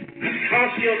grace.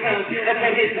 Cast yourself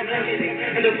upon his mercy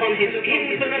and upon his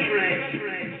infinite grace.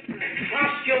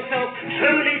 Cast yourself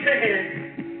wholly to him,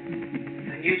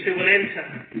 and you too will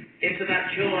enter into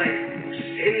that joy of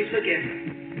sins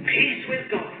forgiven, peace with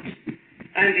God,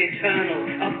 and eternal,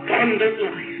 abundant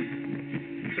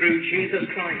life through Jesus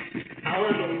Christ,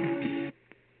 our Lord.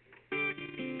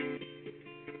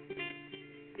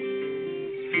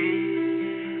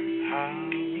 How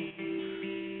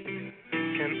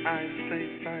can I say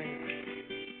thanks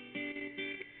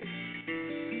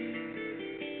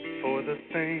for the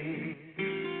things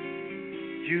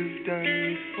you've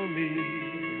done for me?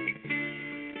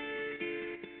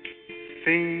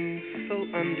 Things so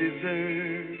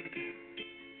undeserved,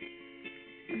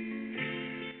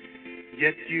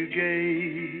 yet you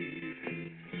gave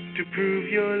to prove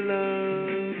your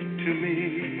love to me.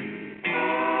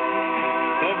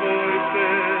 The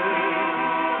voices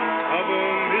of a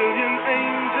million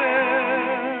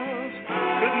angels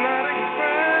could not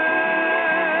express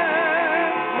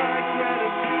my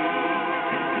gratitude.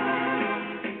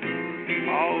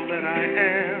 All that I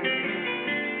am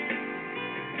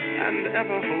and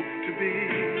ever hope to be,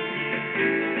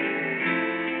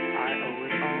 I owe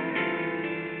it all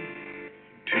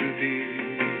to thee.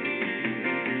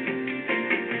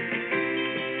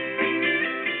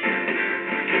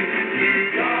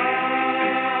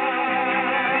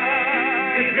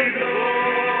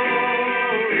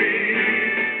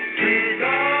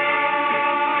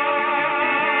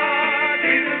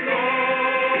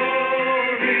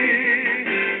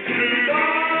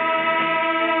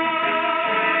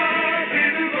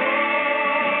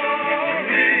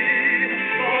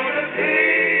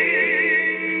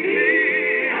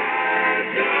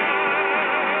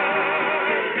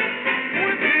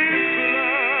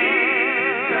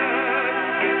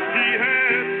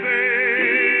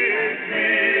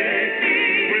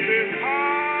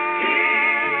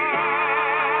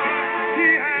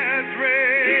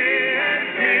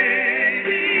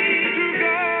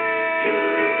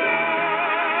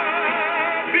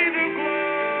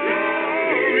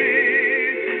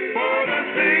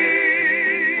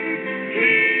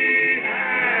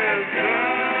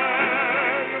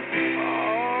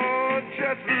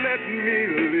 let me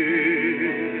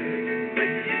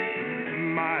live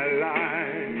my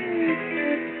life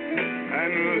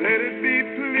and let it be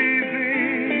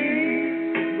pleasing,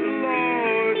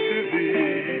 Lord, to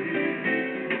thee.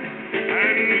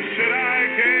 And should I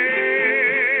gain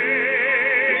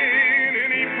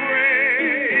any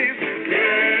praise,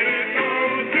 let it go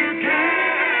to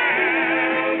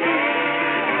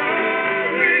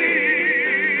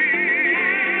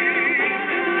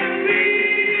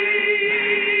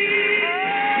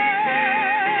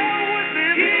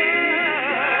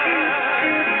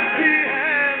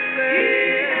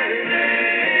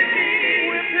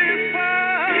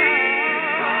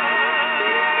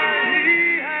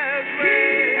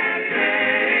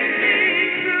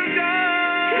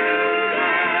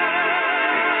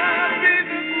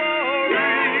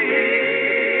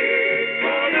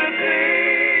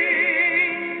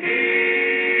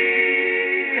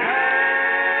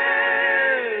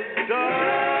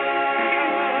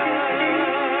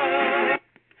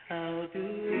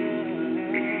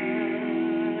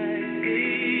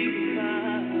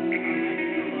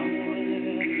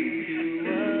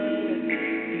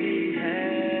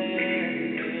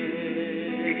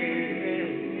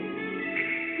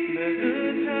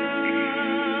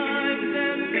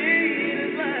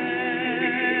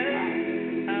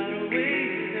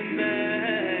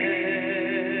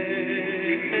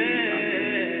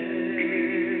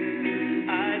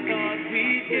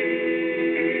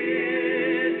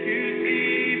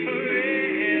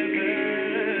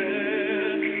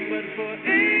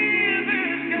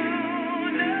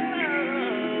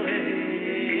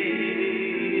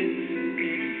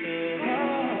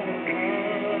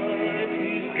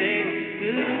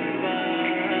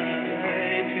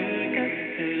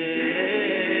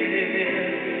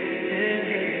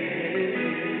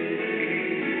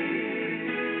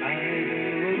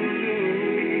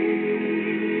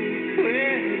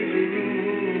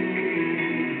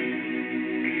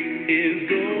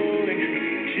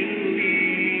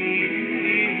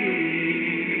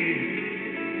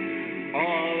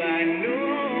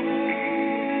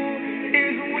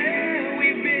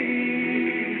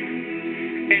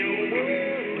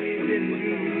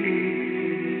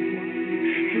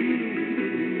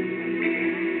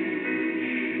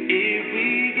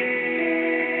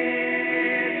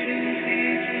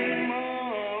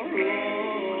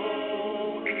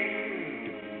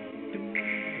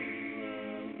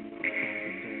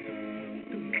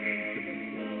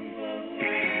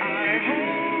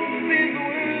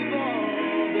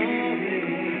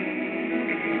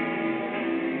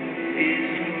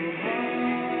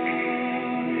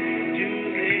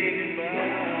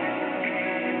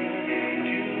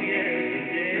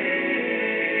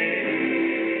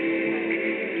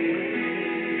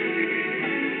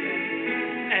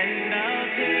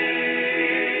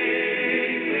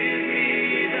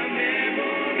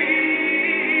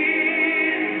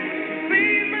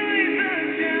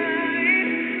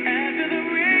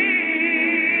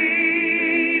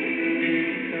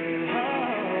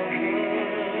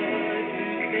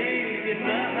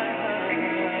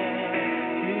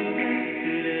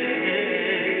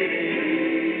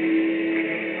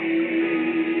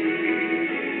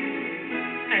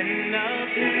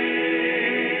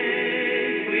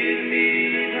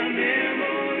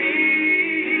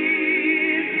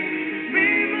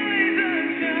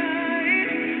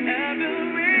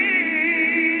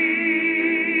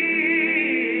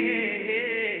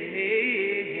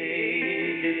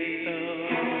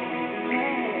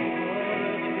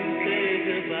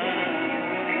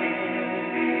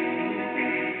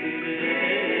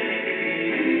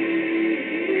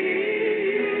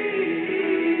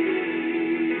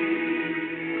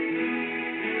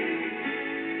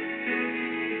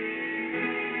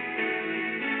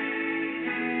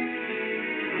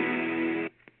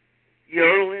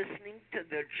You're listening to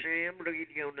the Jam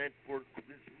Radio Network with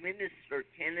Minister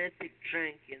Kenneth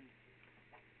Jenkins.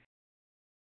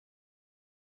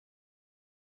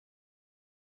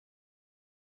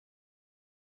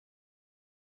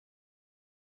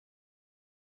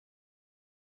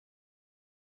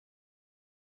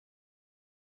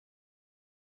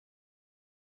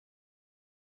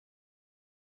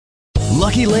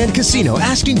 Lucky Land Casino,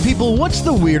 asking people, what's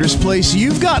the weirdest place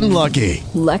you've gotten lucky?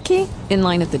 Lucky? In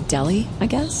line at the deli, I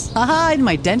guess? Aha, in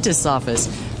my dentist's office.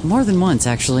 More than once,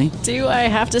 actually. Do I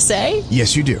have to say?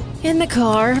 Yes, you do. In the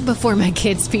car before my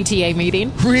kids' PTA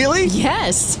meeting. Really?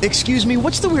 Yes. Excuse me,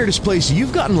 what's the weirdest place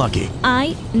you've gotten lucky?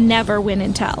 I never win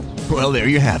and tell. Well, there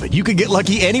you have it. You can get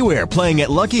lucky anywhere, playing at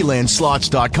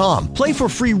LuckyLandSlots.com. Play for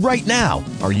free right now.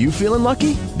 Are you feeling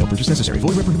lucky? No purchase necessary.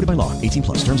 Void where prohibited by law.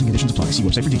 18+. Terms and conditions apply. See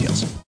website for details.